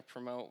not trying to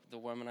promote the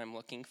woman I'm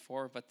looking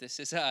for, but this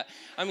is,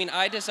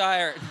 I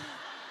desire.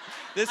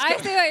 I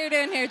see what you're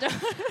doing here, John.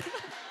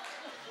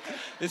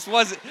 This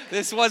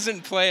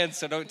wasn't planned,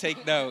 so don't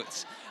take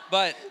notes.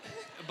 But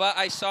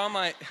I saw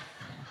my. Wait,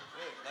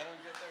 let them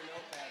get their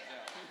notepads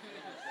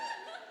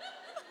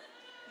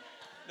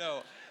out.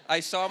 No,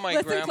 I saw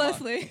my grandma. Listen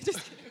closely.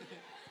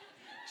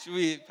 Should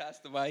we pass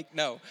the mic?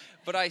 No.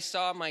 But I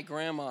saw my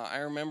grandma. I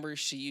remember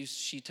she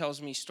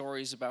tells me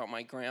stories about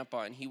my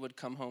grandpa, and he would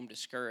come home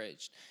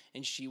discouraged.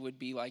 And she would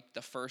be like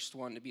the first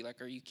one to be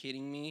like, "Are you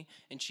kidding me?"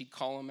 And she'd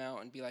call him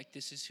out and be like,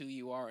 "This is who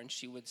you are." And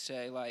she would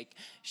say, like,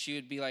 she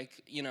would be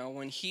like,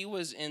 when he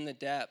was in the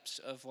depths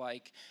of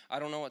like, I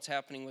don't know what's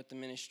happening with the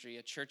ministry,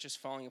 a church is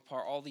falling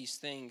apart, all these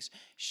things,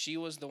 she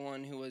was the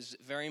one who was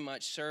very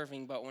much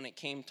serving. But when it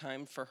came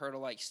time for her to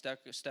like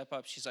step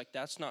up, she's like,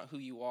 "That's not who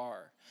you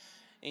are."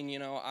 And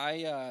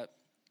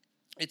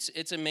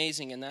it's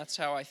amazing, and that's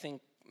how I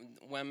think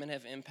women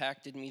have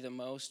impacted me the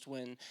most.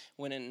 When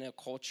in a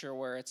culture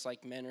where it's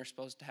like men are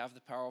supposed to have the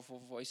powerful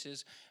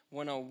voices,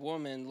 when a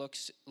woman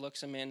looks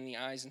a man in the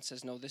eyes and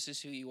says, "No, this is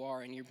who you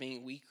are, and you're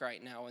being weak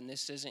right now, and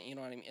this isn't," you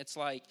know what I mean? It's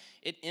like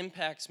it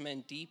impacts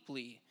men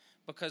deeply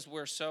because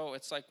we're so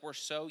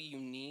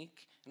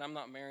unique. And I'm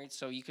not married,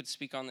 so you could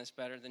speak on this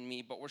better than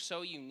me, but we're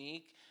so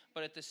unique.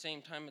 But at the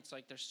same time, it's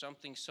like there's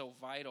something so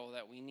vital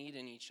that we need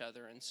in each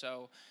other. And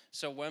so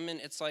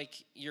women, it's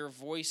like your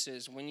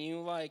voices, when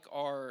you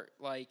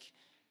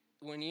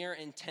when you're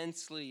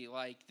intensely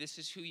like, this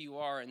is who you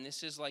are, and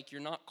this is like,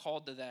 you're not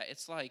called to that.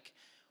 It's like,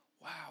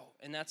 wow.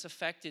 And that's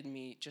affected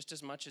me just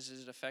as much as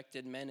it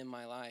affected men in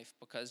my life,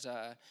 because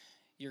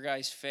your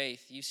guys'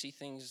 faith, you see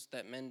things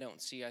that men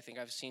don't see. I think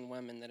I've seen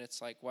women that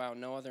it's like, wow,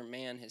 no other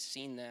man has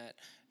seen that.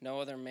 No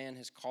other man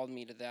has called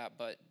me to that,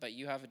 but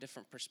you have a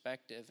different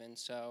perspective. And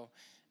so,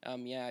 I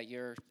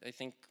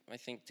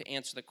think to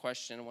answer the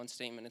question in one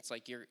statement, it's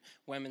like your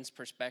women's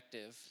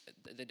perspective,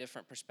 the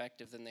different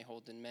perspective than they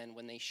hold in men.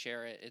 When they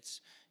share it,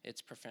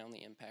 it's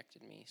profoundly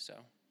impacted me,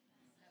 so.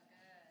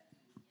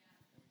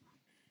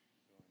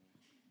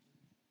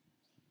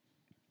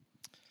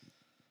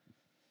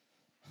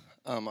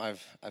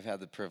 I've had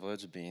the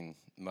privilege of being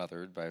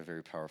mothered by a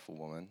very powerful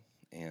woman,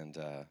 and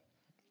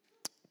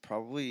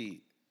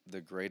probably the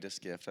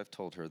greatest gift. I've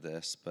told her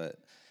this, but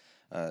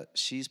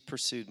she's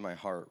pursued my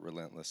heart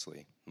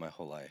relentlessly my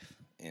whole life,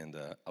 and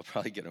I'll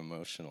probably get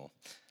emotional.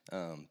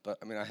 But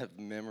I mean, I have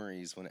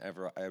memories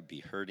whenever I'd be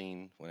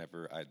hurting,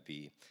 whenever I'd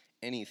be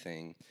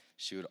anything,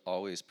 she would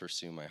always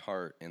pursue my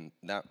heart, and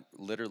that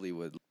literally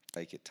would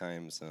like at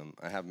times.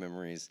 I have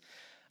memories.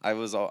 I'm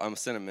a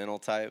sentimental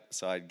type,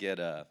 so I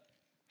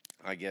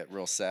get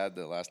real sad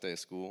the last day of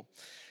school.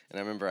 And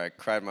I remember I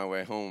cried my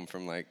way home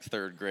from like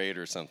third grade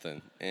or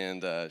something.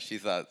 And she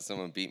thought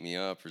someone beat me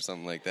up or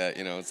something like that.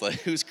 It's like,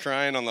 who's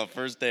crying on the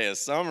first day of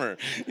summer,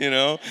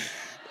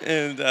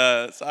 And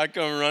so I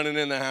come running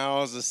in the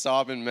house, a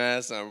sobbing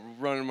mess. I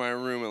run in my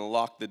room and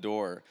lock the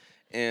door.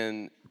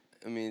 And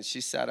I mean,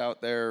 she sat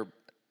out there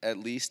at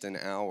least an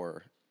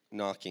hour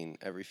knocking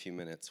every few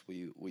minutes.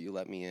 Will you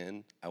let me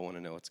in? I want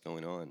to know what's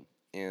going on.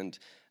 And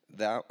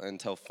that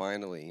until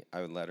finally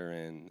I would let her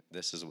in.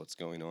 This is what's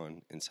going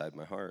on inside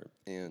my heart.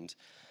 And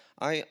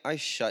I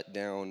shut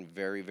down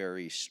very,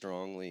 very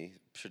strongly,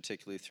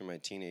 particularly through my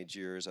teenage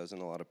years. I was in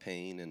a lot of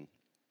pain,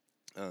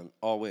 and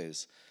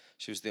always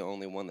she was the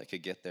only one that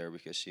could get there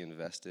because she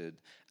invested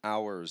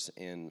hours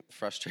in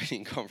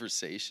frustrating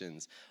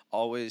conversations,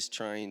 always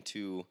trying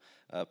to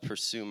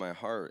pursue my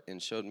heart, and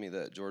showed me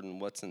that, Jordan,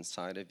 what's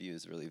inside of you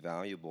is really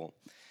valuable.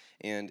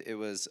 And it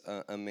was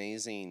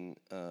amazing,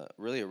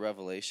 really a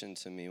revelation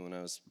to me. When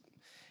I was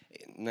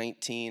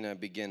 19, I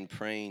began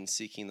praying,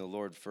 seeking the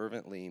Lord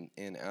fervently.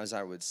 And as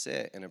I would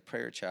sit in a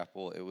prayer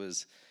chapel, it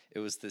was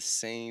the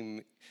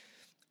same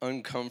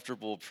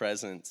uncomfortable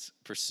presence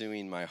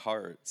pursuing my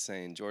heart,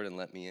 saying, "Jordan,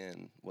 let me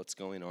in. What's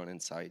going on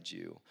inside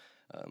you?"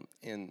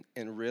 And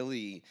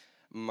really,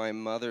 my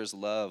mother's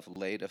love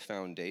laid a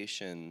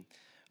foundation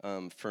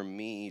for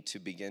me to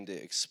begin to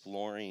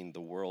exploring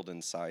the world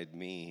inside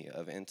me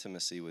of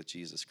intimacy with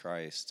Jesus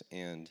Christ.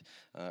 And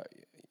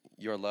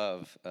your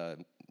love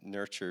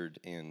nurtured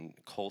and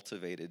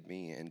cultivated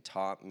me and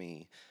taught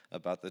me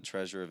about the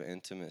treasure of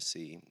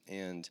intimacy,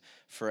 and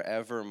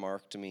forever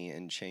marked me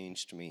and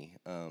changed me.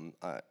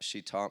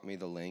 She taught me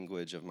the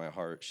language of my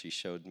heart. She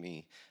showed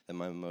me that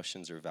my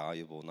emotions are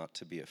valuable, not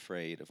to be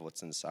afraid of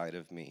what's inside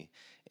of me.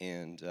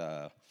 And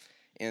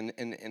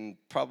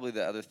probably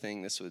the other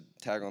thing, this would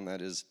tag on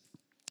that, is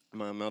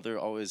my mother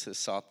always has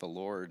sought the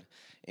Lord,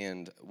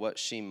 and what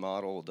she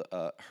modeled,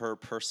 her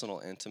personal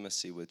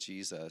intimacy with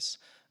Jesus,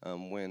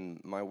 when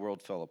my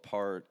world fell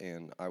apart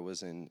and I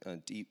was in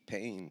deep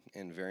pain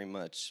and very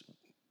much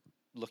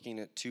looking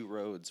at two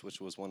roads,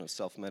 which was one of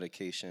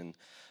self-medication,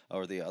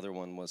 or the other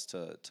one was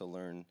to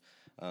learn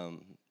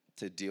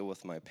to deal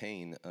with my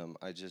pain.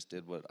 I just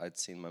did what I'd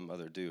seen my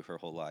mother do her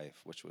whole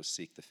life, which was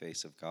seek the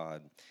face of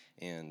God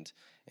and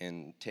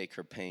take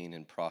her pain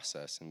and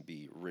process and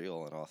be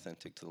real and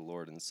authentic to the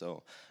Lord. And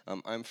so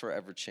I'm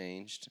forever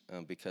changed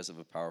because of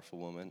a powerful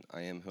woman.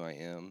 I am who I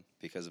am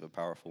because of a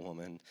powerful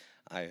woman.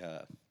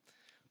 The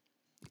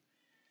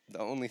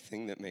only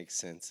thing that makes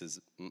sense is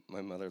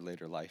my mother laid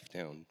her life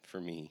down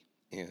for me,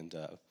 and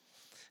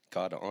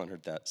God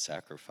honored that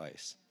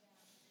sacrifice.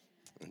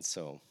 And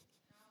so,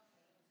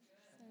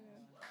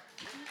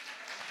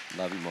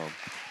 love you, Mom.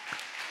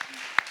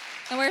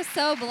 And we're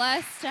so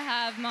blessed to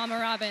have Mama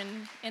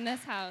Robin in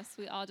this house.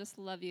 We all just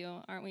love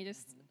you, aren't we?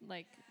 Just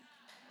like,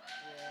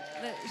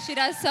 she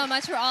does so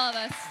much for all of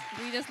us.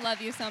 We just love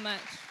you so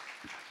much.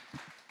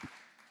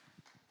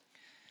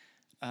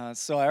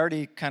 So I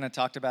already kind of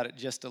talked about it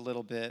just a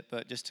little bit,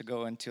 but just to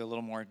go into a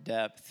little more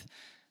depth,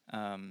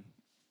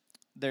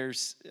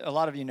 there's a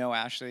lot of you know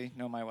Ashley,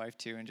 know my wife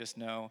too, and just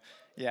know,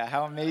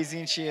 how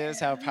amazing she is,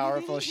 how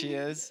powerful she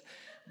is.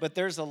 But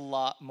there's a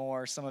lot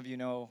more. Some of you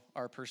know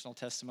our personal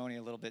testimony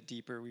a little bit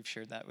deeper. We've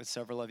shared that with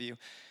several of you.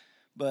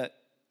 But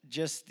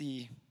just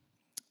the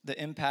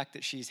impact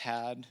that she's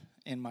had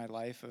in my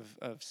life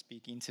of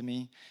speaking to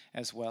me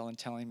as well and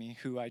telling me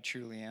who I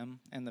truly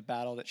am, and the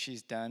battle that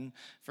she's done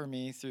for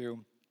me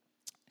through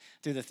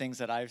the things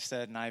that I've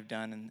said and I've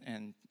done,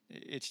 and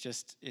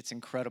it's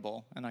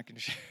incredible. And I can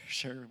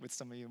share with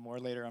some of you more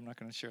later. I'm not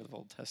going to share the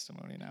whole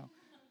testimony now.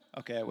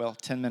 Okay, I will.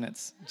 10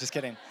 minutes. Just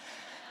kidding.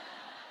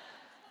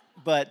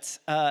 But,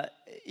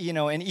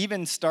 and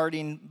even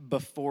starting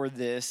before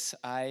this,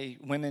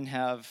 women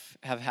have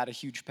had a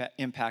huge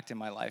impact in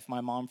my life.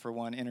 My mom, for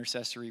one,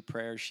 intercessory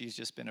prayer. She's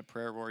just been a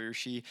prayer warrior.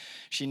 She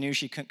knew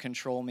she couldn't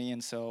control me,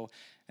 and so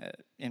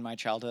in my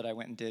childhood, I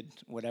went and did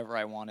whatever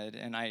I wanted,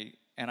 and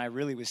I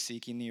really was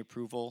seeking the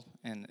approval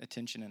and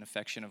attention and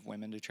affection of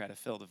women to try to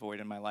fill the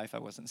void in my life. I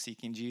wasn't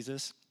seeking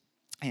Jesus.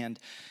 And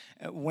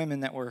women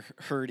that were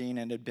hurting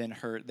and had been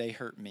hurt, they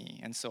hurt me.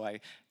 And so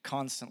I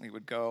constantly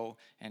would go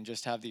and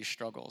just have these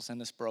struggles and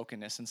this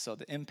brokenness. And so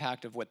the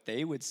impact of what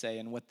they would say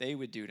and what they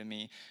would do to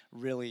me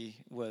really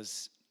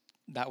was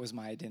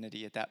my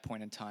identity at that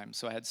point in time.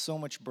 So I had so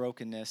much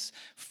brokenness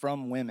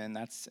from women.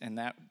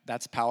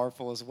 That's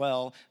powerful as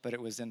well, but it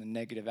was in the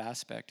negative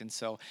aspect. And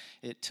so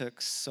it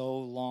took so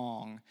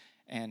long,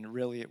 and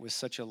really it was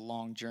such a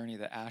long journey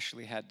that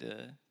Ashley had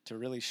to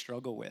really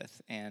struggle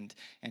with, and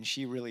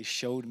she really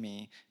showed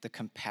me the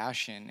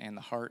compassion and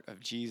the heart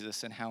of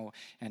Jesus and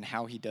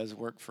how he does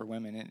work for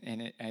women,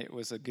 and it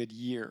was a good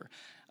year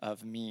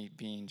of me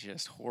being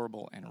just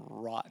horrible and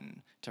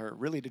rotten to her,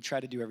 really to try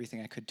to do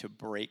everything I could to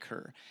break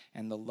her,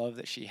 and the love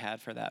that she had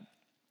for that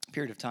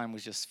period of time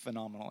was just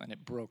phenomenal, and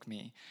it broke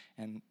me,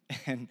 and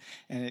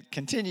it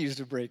continues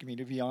to break me,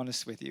 to be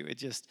honest with you. It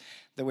just,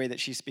 the way that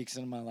she speaks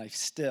into my life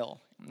still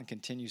and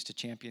continues to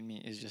champion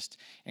me is just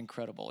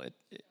incredible.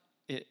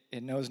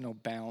 It knows no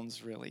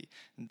bounds, really,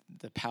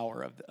 the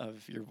power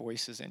of your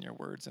voices and your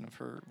words, and of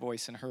her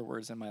voice and her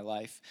words in my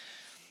life.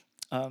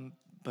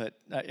 But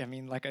I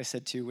mean, like I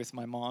said too, with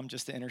my mom,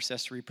 just the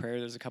intercessory prayer.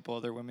 There's a couple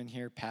other women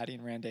here, Patty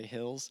and Randy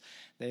Hills.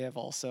 They have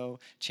also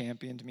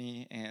championed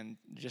me, and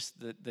just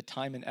the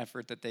time and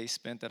effort that they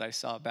spent that I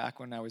saw back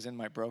when I was in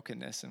my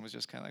brokenness and was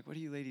just kind of like, what are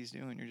you ladies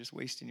doing? You're just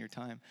wasting your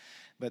time.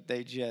 But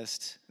they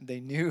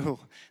knew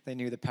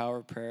the power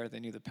of prayer. They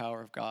knew the power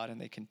of God, and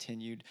they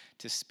continued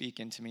to speak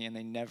into me, and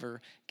they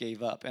never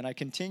gave up. And I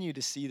continue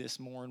to see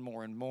this more and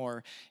more and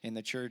more in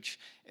the church,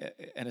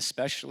 and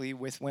especially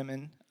with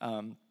women.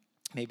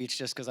 Maybe it's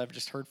just because I've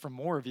just heard from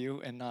more of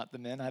you and not the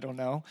men, I don't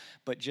know,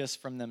 but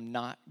just from them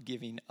not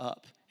giving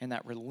up and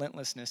that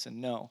relentlessness.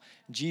 And no,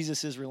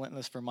 Jesus is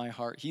relentless for my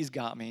heart. He's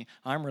got me.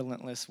 I'm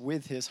relentless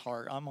with his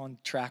heart. I'm on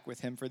track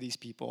with him for these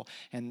people,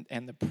 and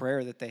the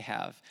prayer that they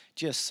have,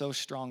 just so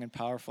strong and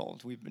powerful.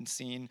 We've been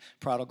seeing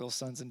prodigal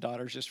sons and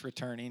daughters just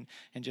returning,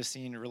 and just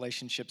seeing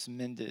relationships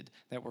mended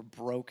that were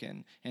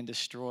broken and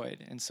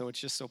destroyed. And so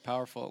it's just so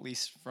powerful, at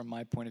least from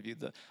my point of view.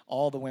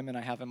 All the women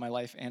I have in my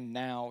life, and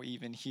now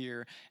even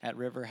here at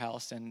River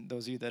House, and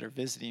those of you that are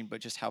visiting,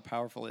 but just how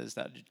powerful is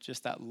that,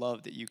 just that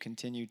love that you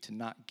continue to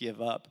not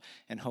give up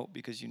and hope,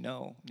 because you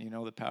know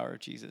the power of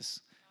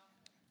Jesus.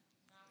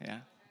 Yeah.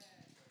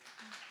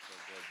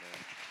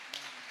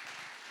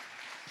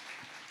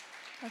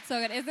 That's so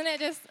good. Isn't it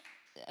just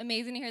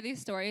amazing to hear these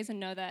stories and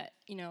know that,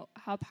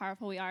 how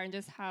powerful we are, and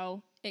just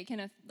how it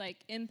can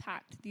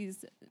impact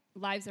these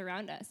lives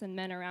around us and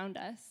men around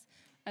us.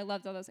 I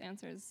loved all those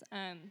answers.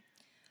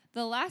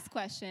 The last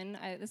question,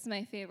 this is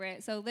my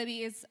favorite. So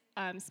Libby is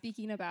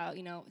speaking about,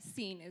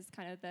 seen is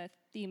kind of the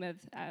theme of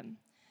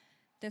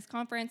this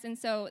conference. And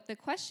so the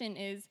question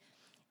is,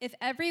 if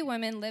every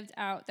woman lived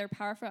out their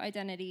powerful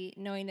identity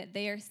knowing that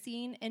they are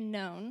seen and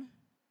known,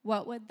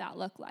 what would that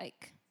look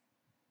like?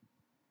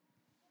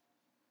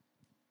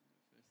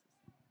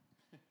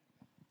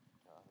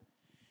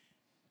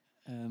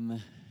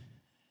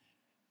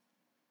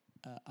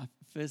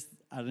 First,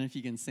 I don't know if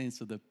you can sense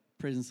that the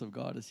presence of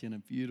God is here in a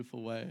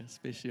beautiful way,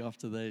 especially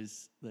after they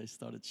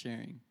started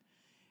sharing.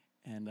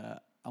 And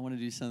I want to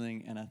do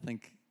something, and I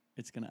think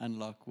it's going to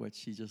unlock what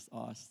she just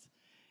asked.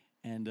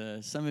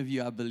 And some of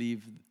you, I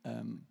believe,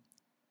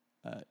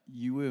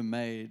 you were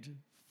made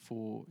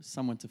for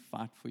someone to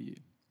fight for you.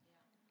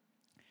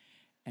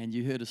 And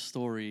you heard a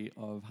story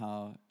of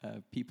how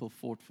people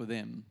fought for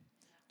them,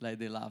 laid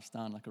their lives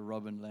down, like a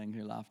Robin laying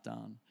her life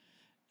down,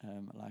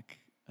 like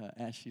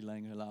Ashley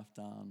laying her life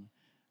down,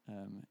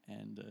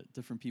 and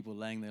different people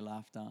laying their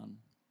life down.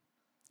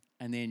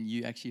 And then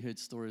you actually heard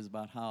stories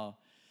about how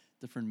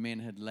different men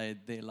had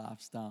laid their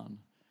lives down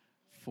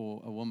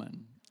for a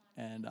woman.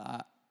 And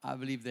I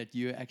believe that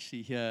you're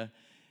actually here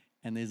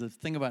And there's a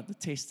thing about the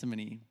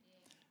testimony.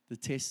 The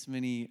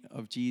testimony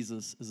of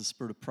Jesus is a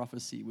spirit of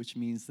prophecy, which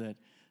means that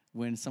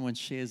when someone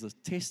shares a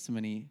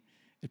testimony,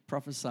 it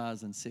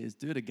prophesies and says,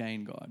 do it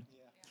again, God.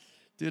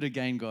 Do it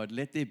again, God.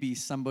 Let there be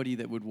somebody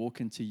that would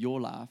walk into your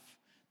life,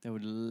 that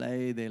would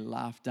lay their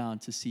life down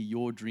to see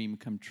your dream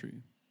come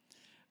true.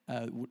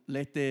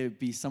 Let there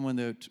be someone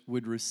that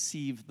would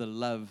receive the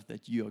love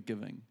that you are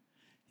giving.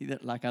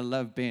 Like I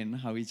love Ben,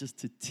 how he's just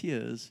to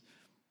tears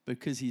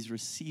because he's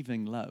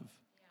receiving love.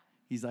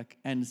 He's like,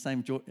 and the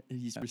same,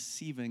 he's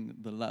receiving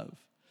the love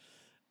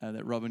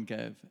that Robin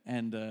gave.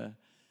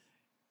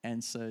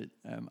 And so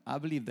I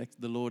believe that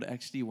the Lord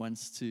actually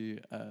wants to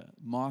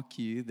mark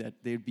you, that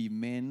there'd be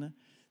men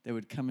that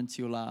would come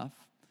into your life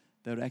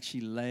that would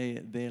actually lay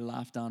their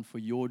life down for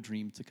your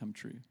dream to come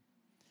true.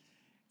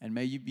 And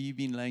maybe you've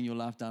been laying your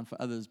life down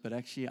for others, but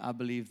actually I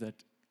believe that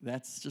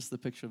that's just the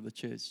picture of the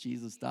church.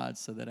 Jesus died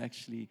so that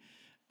actually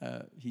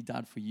he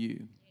died for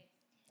you.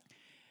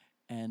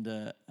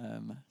 And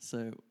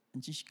so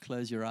just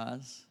close your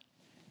eyes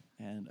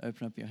and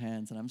open up your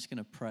hands, and I'm just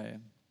going to pray.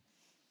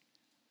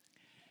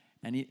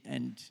 And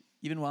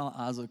even while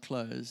eyes are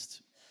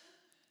closed,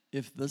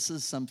 if this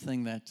is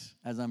something that,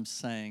 as I'm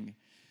saying,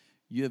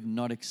 you have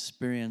not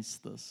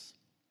experienced this,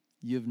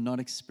 you have not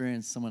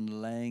experienced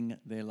someone laying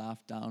their life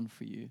down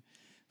for you,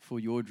 for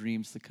your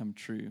dreams to come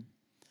true,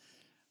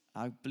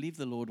 I believe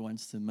the Lord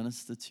wants to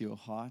minister to your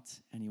heart,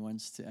 and he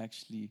wants to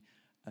actually,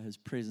 his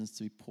presence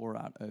to be poured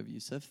out over you.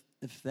 So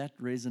if that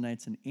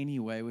resonates in any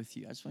way with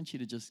you, I just want you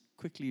to just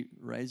quickly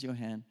raise your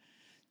hand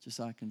just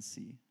so I can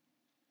see.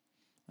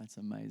 That's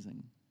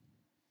amazing.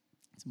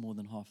 It's more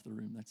than half the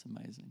room. That's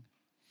amazing.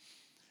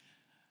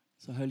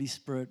 So Holy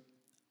Spirit,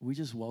 we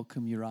just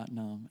welcome you right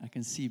now. I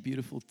can see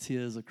beautiful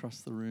tears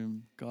across the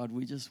room. God,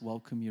 we just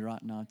welcome you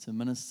right now to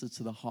minister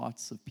to the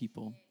hearts of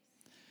people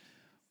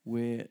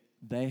where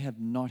they have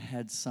not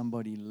had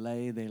somebody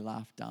lay their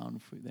life down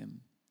for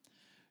them.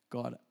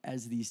 God,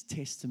 as these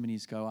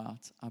testimonies go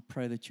out, I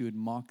pray that you would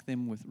mark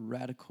them with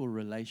radical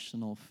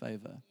relational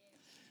favor.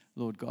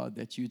 Lord God,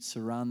 that you'd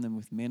surround them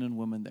with men and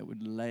women that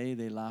would lay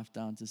their life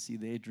down to see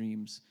their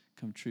dreams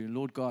come true.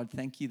 Lord God,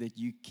 thank you that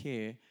you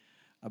care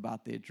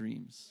about their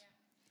dreams.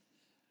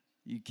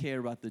 You care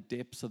about the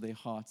depths of their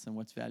hearts and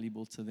what's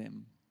valuable to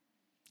them.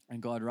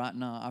 And God, right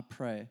now, I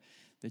pray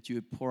that you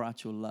would pour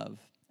out your love.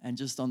 And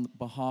just on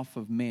behalf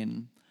of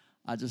men,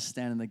 I just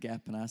stand in the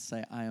gap and I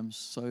say, I am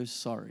so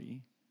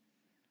sorry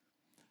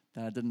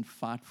that I didn't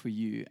fight for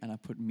you and I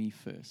put me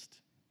first.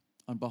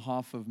 On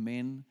behalf of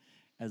men,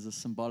 as a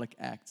symbolic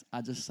act,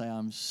 I just say,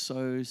 I'm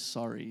so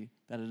sorry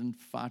that I didn't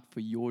fight for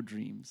your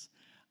dreams.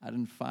 I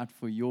didn't fight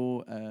for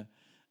your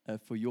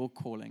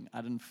calling.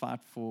 I didn't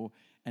fight for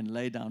and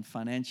lay down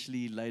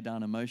financially, lay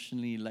down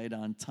emotionally, lay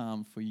down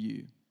time for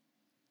you.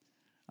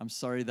 I'm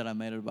sorry that I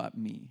made it about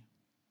me.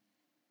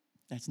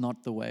 That's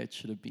not the way it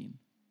should have been.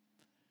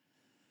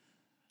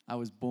 I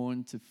was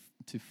born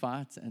to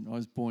fight, and I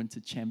was born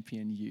to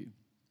champion you.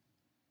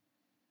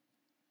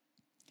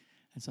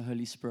 And so,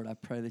 Holy Spirit, I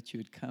pray that you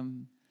would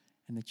come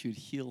and that you would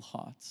heal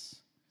hearts.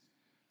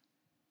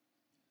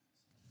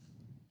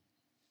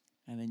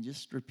 And then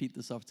just repeat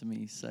this after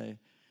me. Say,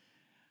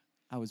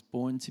 I was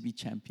born to be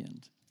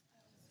championed.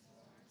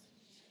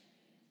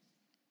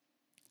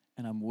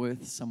 And I'm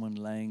worth someone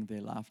laying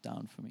their life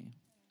down for me.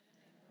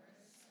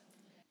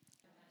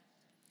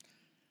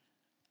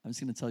 I'm just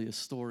going to tell you a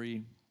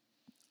story.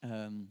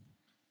 What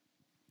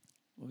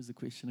was the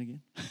question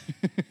again?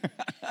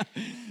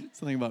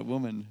 Something about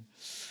women.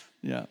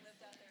 Yeah.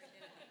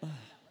 Oh,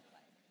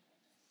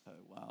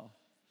 wow.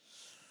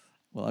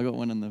 Well, I got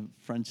one in the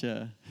front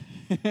here.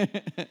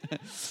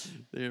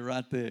 They're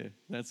right there.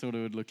 That's what it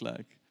would look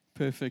like.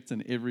 Perfect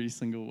in every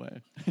single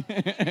way.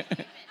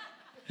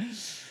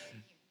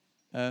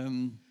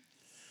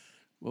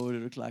 What would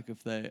it look like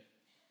if they...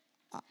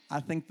 I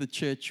think the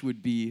church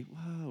would be...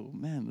 Whoa,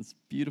 man, this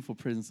beautiful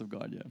presence of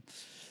God, yeah.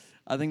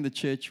 I think the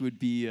church would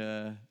be...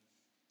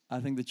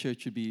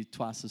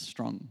 twice as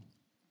strong.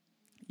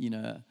 You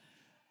know,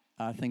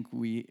 I think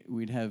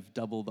we'd have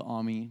double the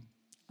army.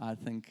 I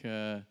think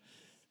that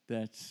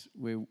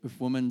if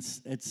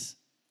women's,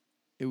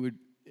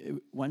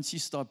 once you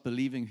start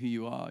believing who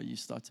you are, you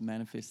start to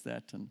manifest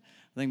that. And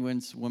I think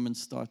once women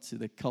start to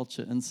the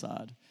culture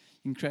inside,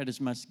 you can create as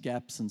much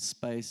gaps and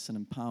space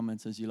and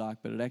empowerment as you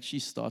like, but it actually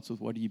starts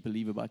with what do you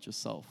believe about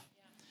yourself?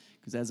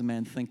 Because as a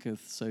man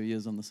thinketh, so he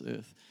is on this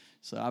earth.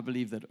 So I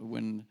believe that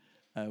when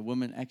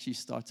women actually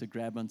start to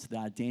grab onto the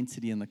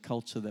identity and the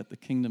culture that the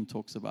kingdom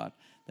talks about,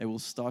 they will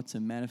start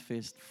to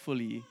manifest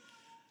fully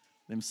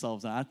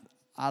themselves. And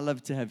I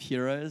love to have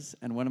heroes,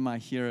 and one of my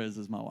heroes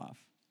is my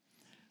wife.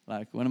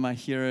 Like, one of my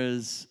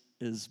heroes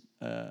is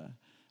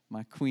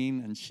my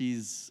queen, and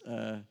she's,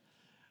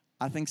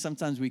 I think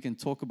sometimes we can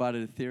talk about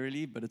it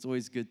ethereally, but it's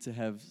always good to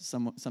have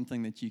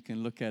something that you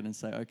can look at and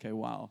say, okay,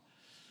 wow.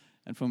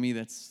 And for me,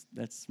 that's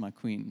my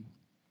queen.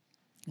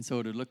 And so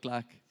what it would look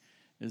like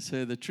is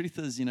her. The truth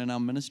is, in our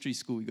ministry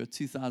school, we got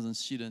 2,000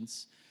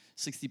 students,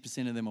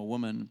 60% of them are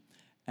women,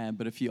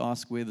 But if you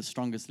ask where the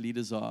strongest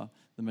leaders are,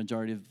 the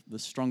majority of the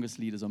strongest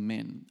leaders are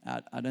men.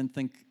 I don't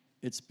think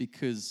it's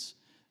because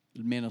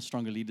men are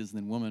stronger leaders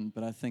than women,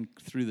 but I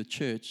think through the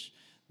church,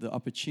 the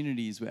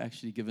opportunities were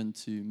actually given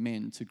to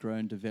men to grow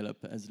and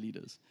develop as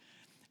leaders.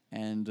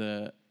 And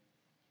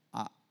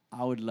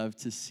I would love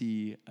to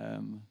see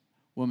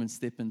women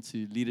step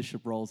into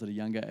leadership roles at a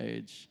younger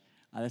age.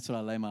 That's what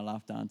I lay my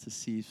life down to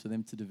see, for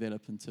them to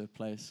develop into a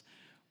place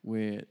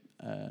where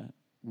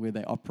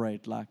they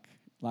operate like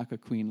a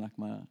queen,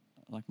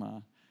 like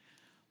my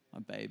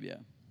baby. Yeah.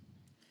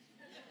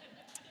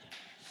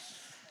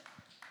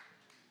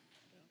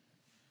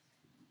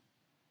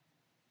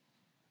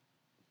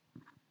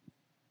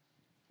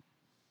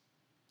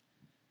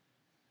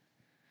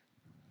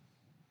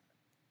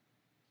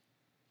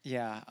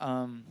 Yeah.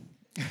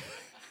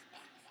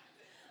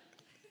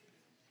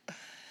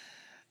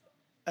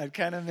 I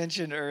kind of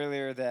mentioned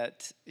earlier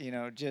that,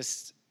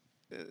 just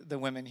the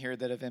women here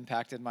that have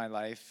impacted my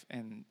life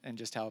and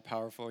just how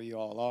powerful you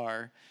all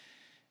are.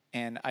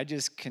 And I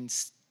just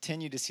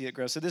continue to see it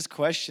grow. So this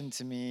question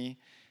to me,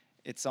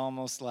 it's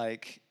almost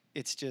like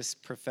it's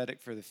just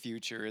prophetic for the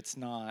future. It's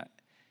not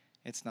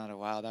a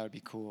wow, that would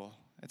be cool.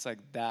 It's like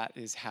that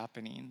is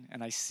happening.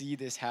 And I see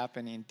this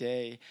happening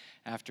day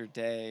after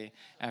day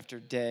after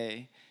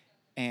day.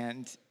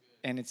 And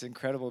it's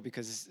incredible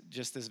because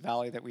just this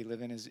valley that we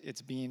live in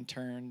it's being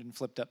turned and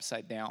flipped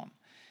upside down.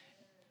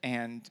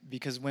 And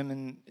because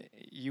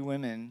you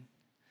women,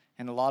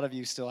 and a lot of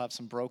you still have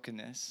some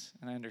brokenness,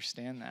 and I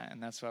understand that,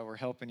 and that's why we're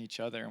helping each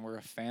other, and we're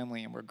a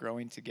family, and we're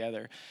growing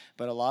together.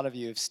 But a lot of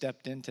you have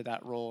stepped into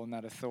that role and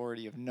that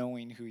authority of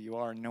knowing who you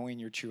are, knowing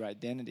your true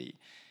identity,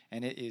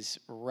 and it is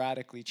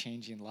radically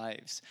changing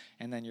lives.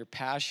 And then your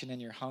passion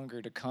and your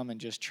hunger to come and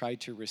just try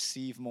to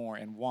receive more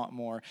and want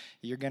more,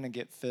 you're going to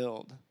get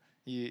filled.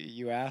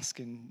 You ask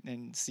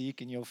and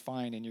seek and you'll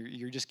find, and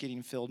you're just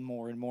getting filled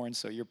more and more. And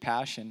so your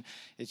passion,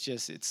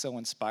 it's so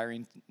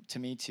inspiring to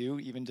me too,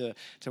 even to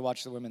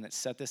watch the women that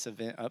set this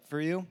event up for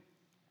you.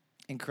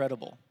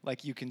 Incredible.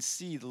 Like, you can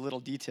see the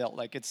little detail.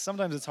 Like,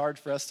 sometimes it's hard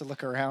for us to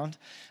look around,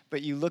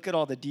 but you look at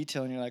all the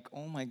detail and you're like,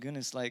 oh my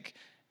goodness, like,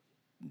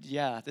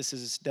 yeah, this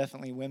is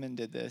definitely women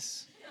did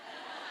this.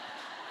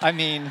 I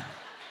mean,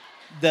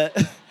 the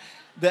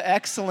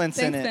excellence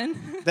Thanks, in it,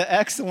 Ben. the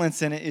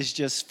excellence in it is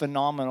just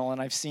phenomenal,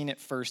 and I've seen it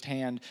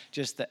firsthand.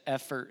 Just the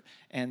effort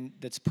and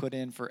that's put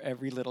in for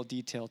every little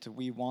detail.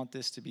 We want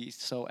this to be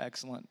so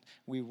excellent.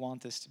 We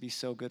want this to be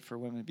so good for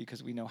women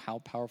because we know how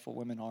powerful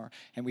women are,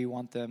 and we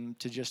want them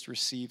to just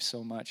receive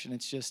so much. And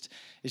it's just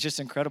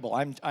incredible.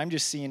 I'm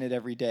just seeing it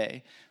every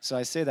day. So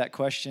I say that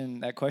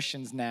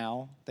question's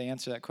now. The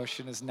answer to that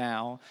question is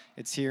now.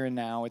 It's here and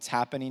now. It's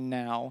happening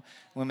now.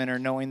 Women are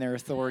knowing their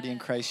authority in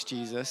Christ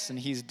Jesus, and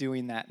He's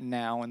doing that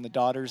now. And the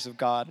daughters of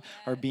God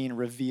are being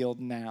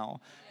revealed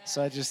now.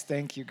 So I just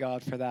thank you,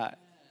 God, for that.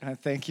 And I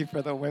thank you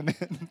for the women.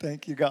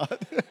 Thank you, God.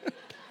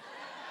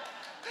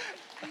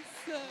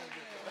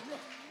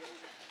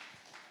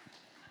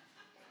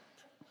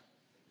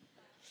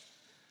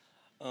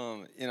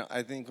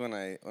 I think when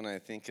I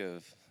think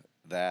of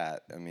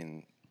that, I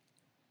mean,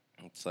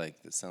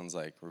 it sounds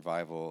like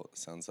revival. It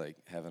sounds like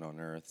heaven on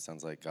earth. It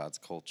sounds like God's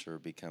culture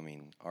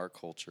becoming our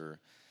culture.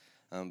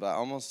 But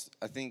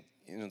I think,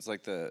 it's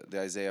like the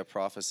Isaiah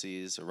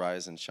prophecies,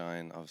 arise and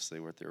shine.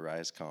 Obviously, we're at the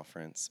Arise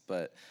conference.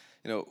 But,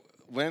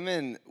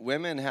 women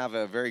have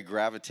a very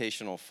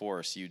gravitational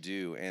force. You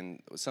do.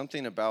 And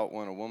something about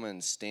when a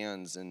woman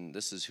stands and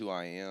this is who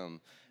I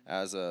am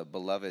as a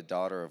beloved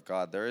daughter of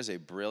God, there is a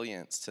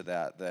brilliance to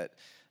that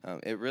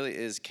it really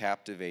is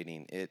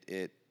captivating.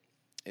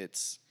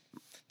 It's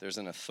there's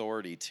an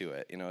authority to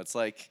it. It's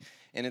like,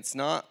 and it's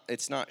not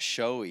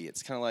showy.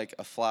 It's kind of like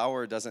a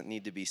flower doesn't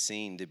need to be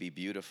seen to be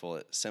beautiful.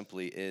 It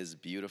simply is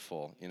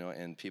beautiful,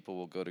 and people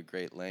will go to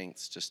great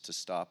lengths just to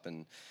stop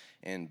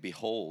and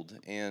behold.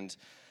 And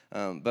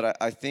but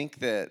I think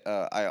that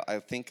I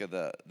think of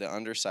the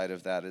underside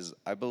of that is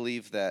I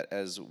believe that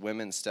as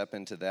women step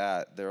into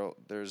that,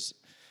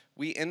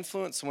 we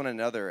influence one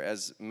another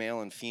as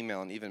male and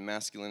female, and even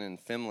masculine and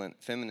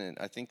feminine.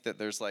 I think that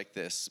there's like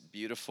this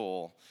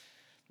beautiful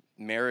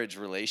marriage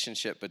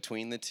relationship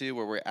between the two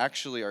where we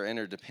actually are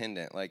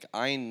interdependent. Like,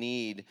 I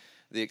need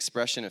the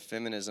expression of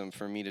feminism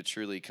for me to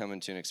truly come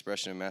into an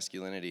expression of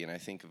masculinity, and I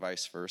think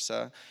vice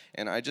versa.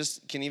 And I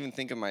just can even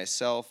think of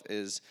myself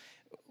as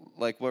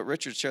like what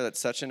Richard shared. That's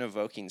such an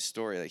evoking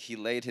story. Like, he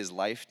laid his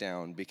life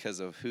down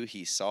because of who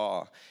he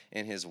saw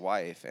in his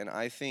wife. And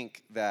I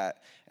think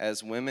that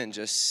as women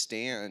just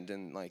stand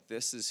and like,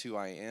 this is who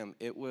I am,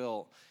 it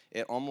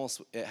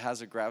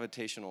has a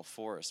gravitational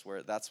force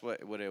where that's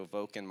what would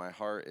evoke in my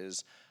heart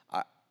is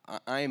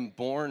I'm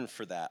born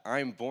for that.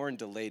 I'm born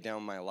to lay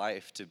down my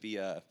life to be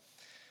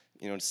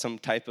some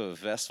type of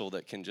vessel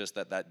that can just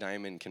that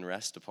diamond can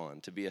rest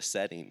upon, to be a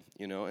setting,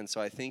 And so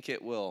I think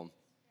it will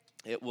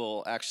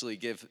actually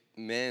give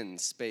men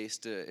space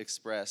to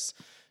express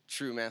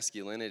true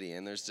masculinity.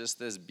 And there's just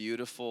this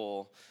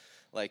beautiful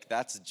like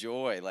that's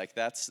joy, like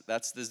that's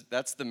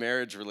the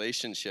marriage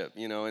relationship,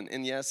 you know,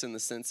 and yes, in the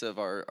sense of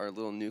our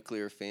little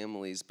nuclear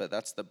families, but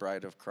that's the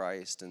bride of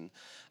Christ, and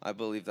I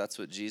believe that's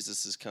what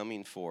Jesus is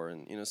coming for.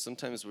 And you know,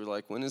 sometimes we're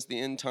like, when is the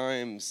end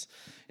times?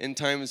 End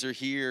times are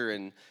here.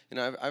 And you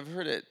know, I've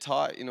heard it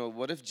taught, you know,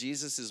 what if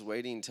Jesus is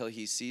waiting until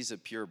he sees a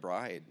pure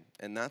bride,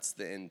 and that's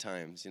the end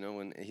times, you know,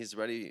 when he's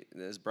ready,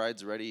 his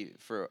bride's ready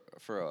for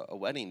a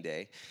wedding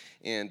day.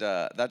 And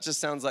that just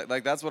sounds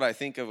like that's what I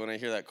think of when I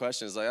hear that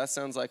question, is like, that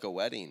sounds like a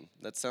wedding.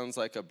 That sounds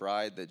like a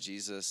bride that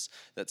Jesus,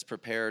 that's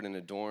prepared and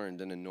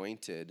adorned and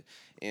anointed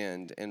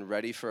and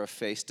ready for a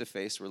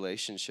face-to-face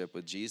relationship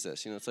with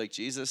Jesus. You know, it's like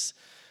Jesus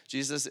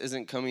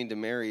isn't coming to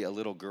marry a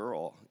little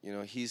girl. You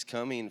know, he's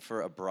coming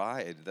for a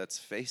bride that's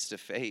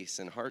face-to-face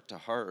and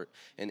heart-to-heart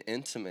and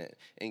intimate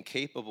and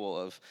capable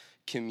of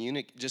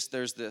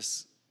there's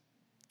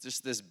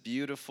this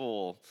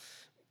beautiful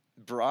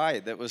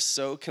bride that was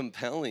so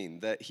compelling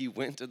that he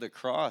went to the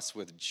cross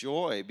with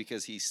joy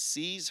because he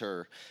sees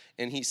her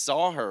and he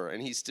saw her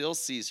and he still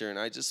sees her. And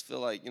I just feel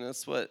like, you know,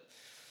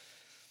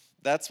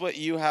 that's what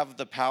you have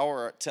the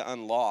power to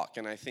unlock.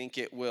 And I think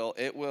it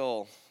will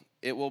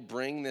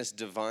bring this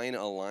divine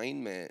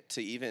alignment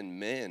to even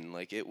men.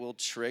 Like, it will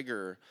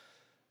trigger,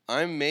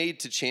 I'm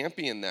made to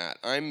champion that.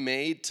 I'm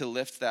made to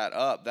lift that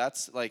up.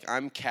 That's like,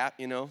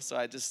 you know, so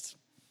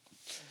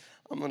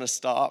I'm going to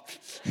stop.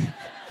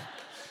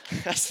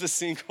 That's the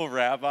single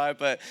rabbi,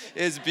 but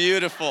it's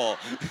beautiful.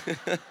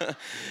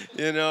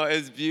 You know,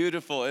 it's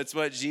beautiful. It's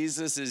what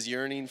Jesus is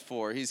yearning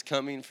for. He's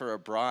coming for a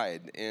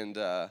bride, and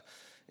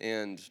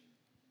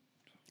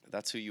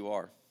that's who you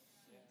are.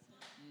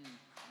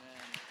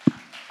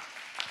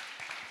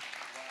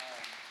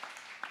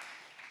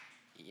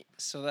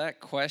 So that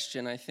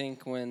question, I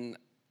think when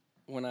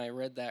I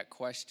read that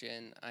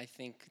question, I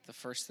think the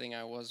first thing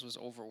I was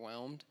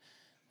overwhelmed.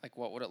 Like,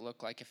 what would it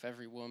look like if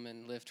every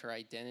woman lived her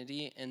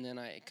identity? And then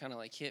it kind of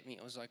like hit me.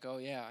 It was like, oh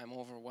yeah, I'm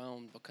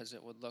overwhelmed, because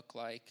it would look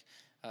like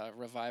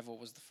revival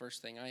was the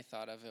first thing I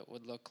thought of. It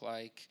would look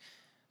like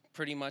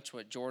pretty much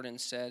what Jordan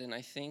said. And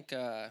I think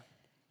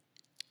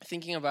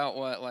thinking about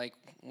what like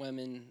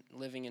women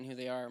living and who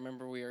they are. I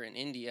remember we were in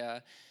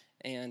India,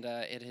 and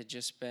it had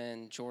just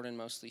been Jordan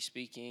mostly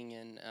speaking,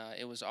 and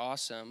it was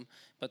awesome.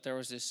 But there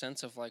was this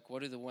sense of like,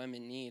 what do the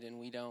women need? And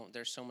we don't.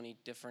 There's so many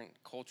different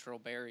cultural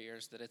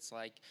barriers that it's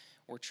like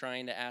we're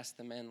trying to ask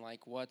the men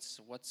like, what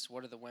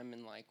are the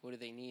women like? What do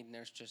they need? And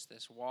there's just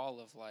this wall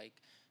of like,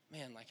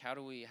 man, like how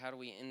do we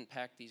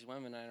impact these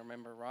women? I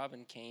remember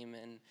Robin came,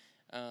 and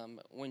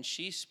when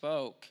she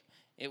spoke,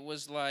 it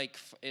was like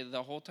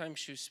the whole time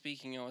she was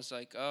speaking, I was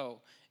like, oh,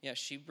 yeah,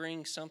 she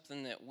brings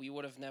something that we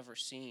would have never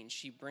seen.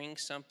 She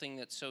brings something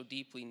that's so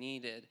deeply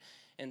needed,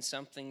 and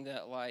something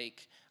that,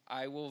 like,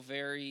 I will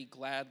very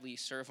gladly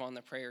serve on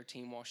the prayer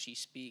team while she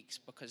speaks,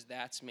 because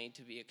that's made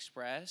to be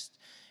expressed.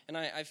 And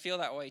I feel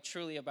that way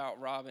truly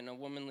about Robin. A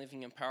woman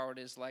living empowered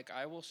is like,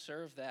 I will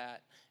serve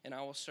that, and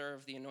I will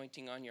serve the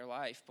anointing on your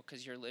life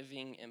because you're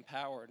living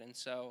empowered. And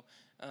so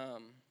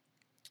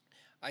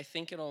I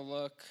think it'll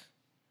look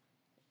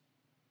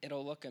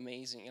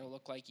amazing. It'll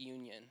look like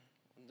union.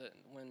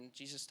 When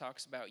Jesus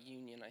talks about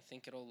union, I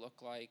think it'll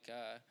look like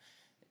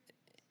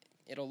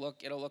it'll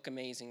look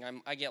amazing.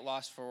 I get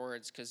lost for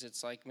words, because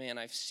it's like, man,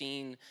 I've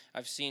seen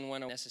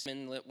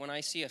when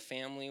I see a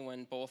family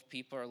when both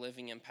people are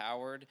living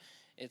empowered,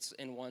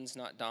 and one's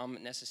not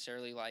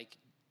necessarily like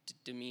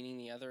demeaning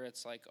the other.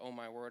 It's like, oh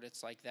my word,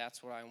 it's like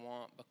that's what I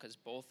want, because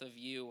both of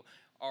you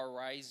are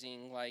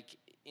rising like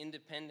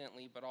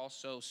independently, but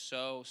also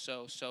so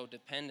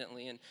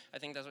dependently. And I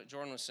think that's what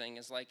Jordan was saying,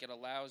 is like it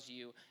allows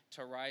you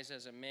to rise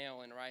as a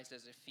male and rise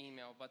as a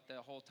female, but the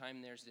whole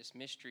time there's this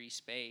mystery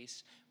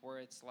space where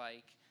it's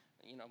like,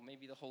 you know,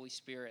 maybe the Holy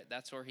Spirit,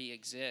 that's where he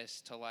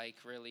exists to like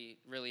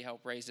really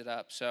help raise it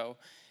up. So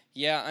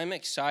yeah, I'm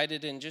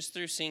excited, and just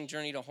through seeing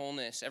Journey to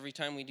Wholeness, every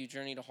time we do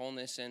Journey to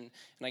Wholeness, and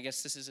I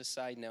guess this is a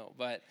side note,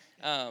 but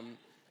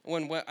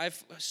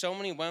so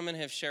many women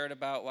have shared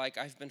about, like,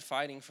 I've been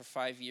fighting for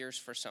 5 years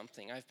for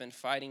something. I've been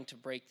fighting to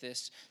break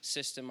this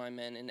system I'm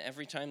in, and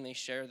every time they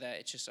share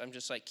that, I'm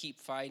just like, keep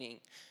fighting,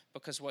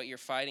 because what you're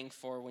fighting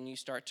for, when you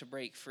start to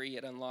break free,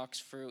 it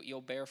unlocks fruit.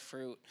 You'll bear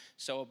fruit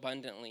so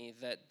abundantly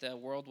that the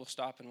world will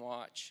stop and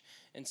watch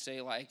and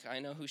say, like, I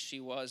know who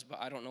she was,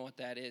 but I don't know what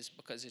that is,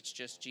 because it's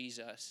just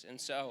Jesus.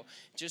 And so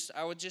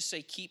I would just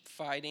say, keep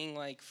fighting.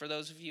 Like, for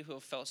those of you who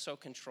have felt so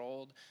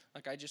controlled,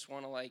 like, I just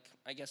want to, like,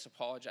 I guess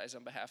apologize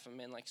on behalf of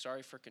men. Like,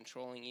 sorry for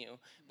controlling you,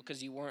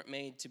 because you weren't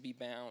made to be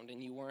bound,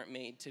 and you weren't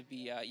made to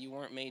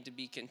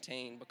be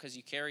contained, because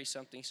you carry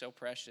something so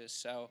precious.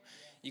 So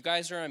you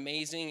guys are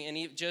amazing.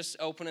 And just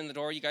opening the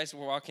door, you guys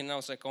were walking in, I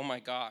was like, oh my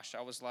gosh.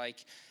 I was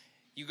like,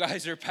 you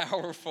guys are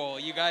powerful.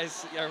 You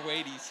guys are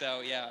weighty. So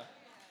yeah.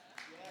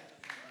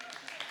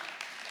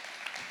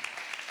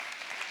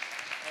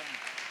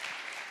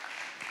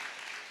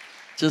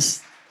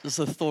 Just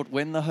a thought,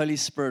 when the Holy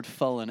Spirit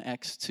fell in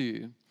Acts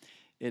 2,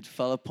 it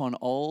fell upon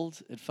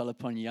old, it fell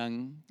upon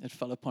young, it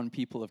fell upon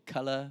people of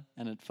color,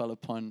 and it fell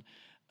upon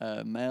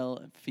male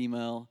and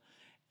female.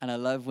 And I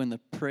love when the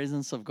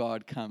presence of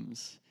God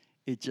comes,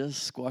 it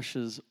just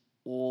squashes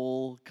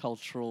all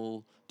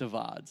cultural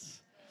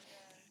divides.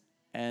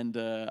 And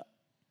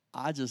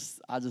I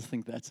just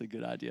think that's a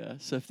good idea.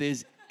 So if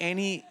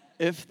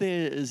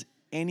there is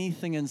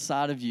anything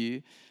inside of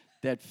you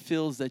that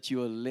feels that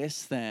you are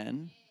less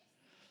than,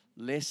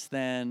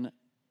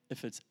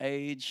 if it's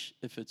age,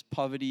 if it's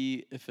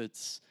poverty, if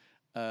it's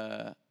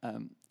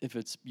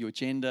your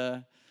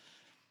gender,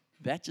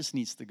 that just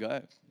needs to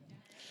go.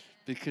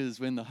 Because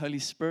when the Holy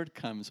Spirit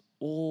comes,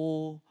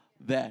 all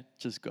that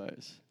just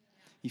goes.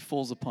 He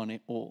falls upon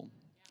it all.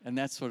 And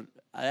I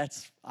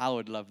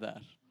would love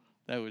that.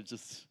 I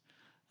just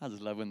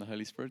love when the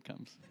Holy Spirit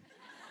comes.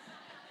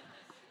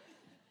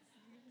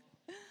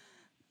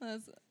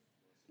 That's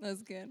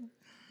good.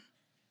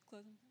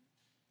 Close in prayer.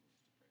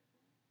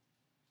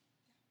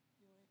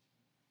 You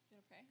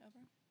want to pray over?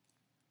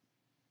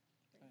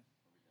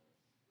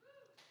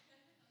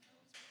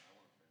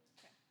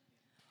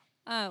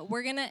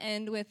 We're gonna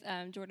end with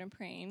Jordan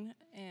praying,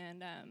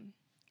 and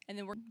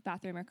then we're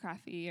bathroom or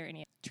coffee or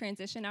any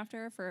transition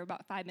after for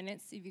about 5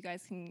 minutes. If you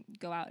guys can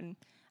go out and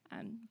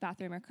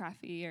bathroom or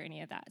coffee or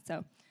any of that.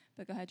 So,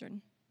 but go ahead,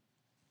 Jordan.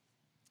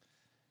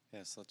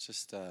 Yes, let's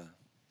just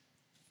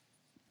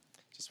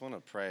want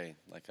to pray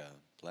like a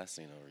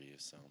blessing over you.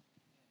 So,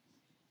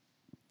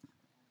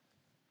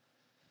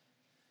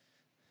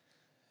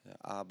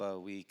 Abba,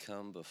 we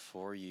come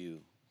before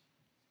you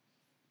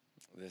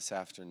this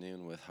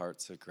afternoon with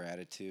hearts of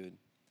gratitude.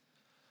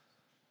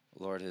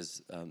 Lord,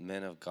 as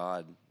men of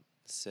God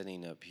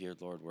sitting up here,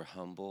 Lord, we're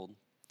humbled.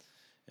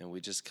 And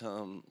we just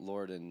come,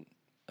 Lord, and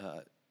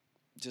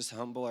just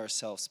humble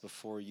ourselves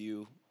before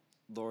you,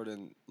 Lord,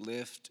 and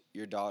lift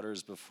your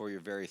daughters before your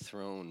very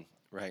throne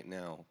right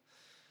now.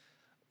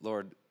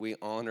 Lord, we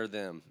honor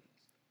them.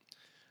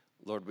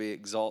 Lord, we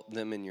exalt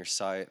them in your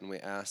sight, and we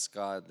ask,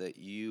 God, that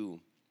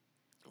you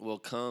will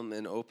come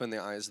and open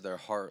the eyes of their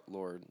heart,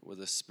 Lord, with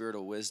a spirit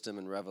of wisdom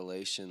and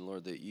revelation,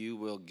 Lord, that you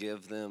will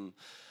give them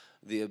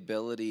the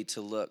ability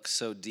to look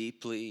so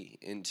deeply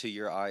into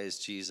your eyes,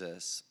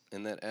 Jesus,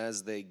 and that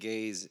as they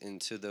gaze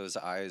into those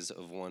eyes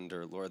of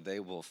wonder, Lord, they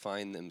will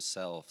find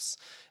themselves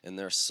and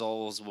their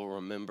souls will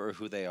remember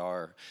who they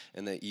are,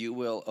 and that you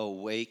will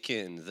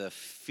awaken the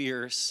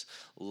fierce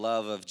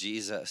love of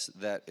Jesus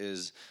that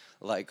is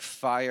like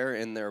fire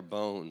in their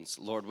bones.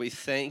 Lord, we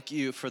thank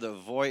you for the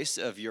voice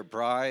of your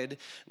bride.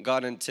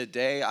 God, and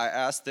today I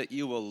ask that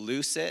you will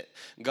loose it.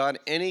 God,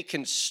 any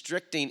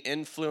constricting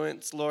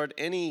influence, Lord,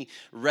 any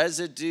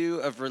residue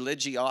of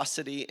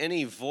religiosity,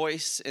 any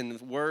voice and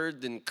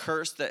word and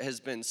curse that has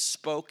been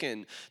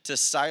spoken to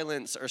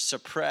silence or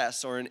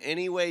suppress or in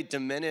any way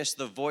diminish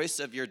the voice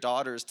of your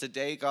daughters,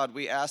 today, God,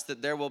 we ask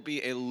that there will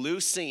be a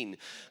loosing,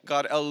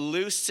 God, a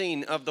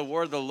loosing of the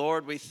word of the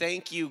Lord. We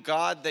thank you,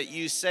 God, that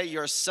you say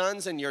your sons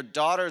and your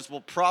daughters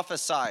will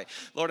prophesy,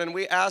 Lord, and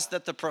we ask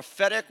that the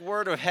prophetic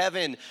word of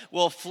heaven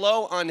will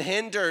flow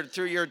unhindered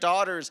through your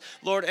daughters,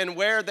 Lord, and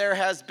where there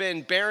has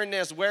been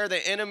barrenness, where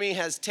the enemy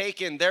has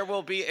taken, there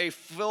will be a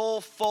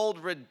full-fold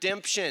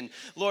redemption,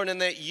 Lord, and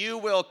that you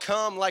will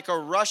come like a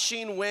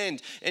rushing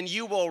wind and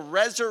you will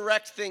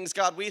resurrect things,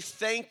 God. We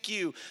thank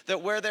you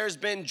that where there's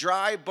been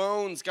dry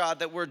bones, God,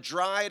 that were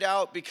dried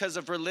out because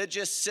of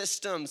religious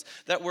systems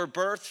that were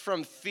birthed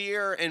from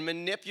fear and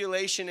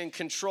manipulation and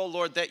control,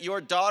 Lord, that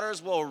your daughters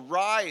will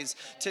rise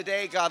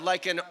today, God,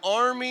 like an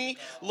army,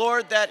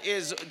 Lord, that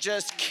is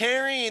just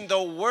carrying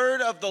the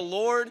word of the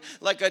Lord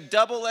like a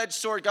double-edged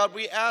sword. God,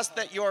 we ask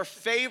that your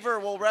favor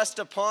will rest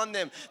upon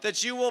them,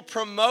 that you will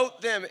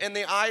promote them in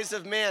the eyes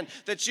of man,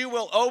 that you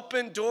will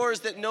open doors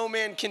that no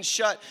man can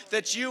shut,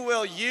 that you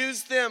will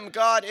use them,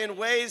 God, in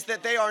ways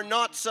that they are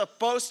not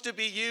supposed to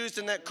be used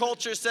and that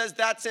culture says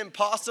that's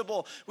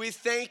impossible. We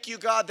thank you,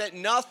 God, that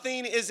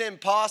nothing is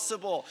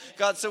impossible,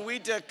 God, so we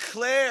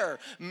declare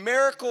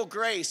miracle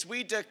grace.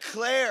 We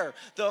declare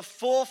the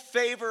full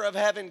favor of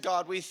heaven,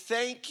 God. We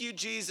thank you,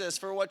 Jesus,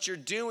 for what you're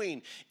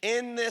doing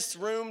in this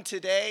room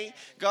today,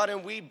 God,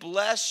 and we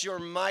bless your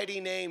mighty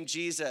name,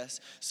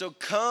 Jesus. So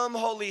come,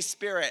 Holy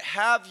Spirit,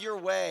 have your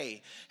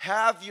way,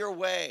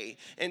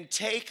 and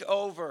take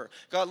over.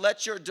 God,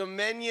 let your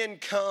dominion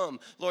come.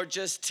 Lord,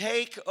 just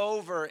take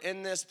over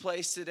in this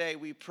place today,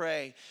 we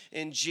pray,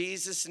 in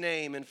Jesus'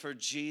 name and for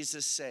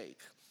Jesus' sake.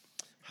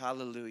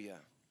 Hallelujah.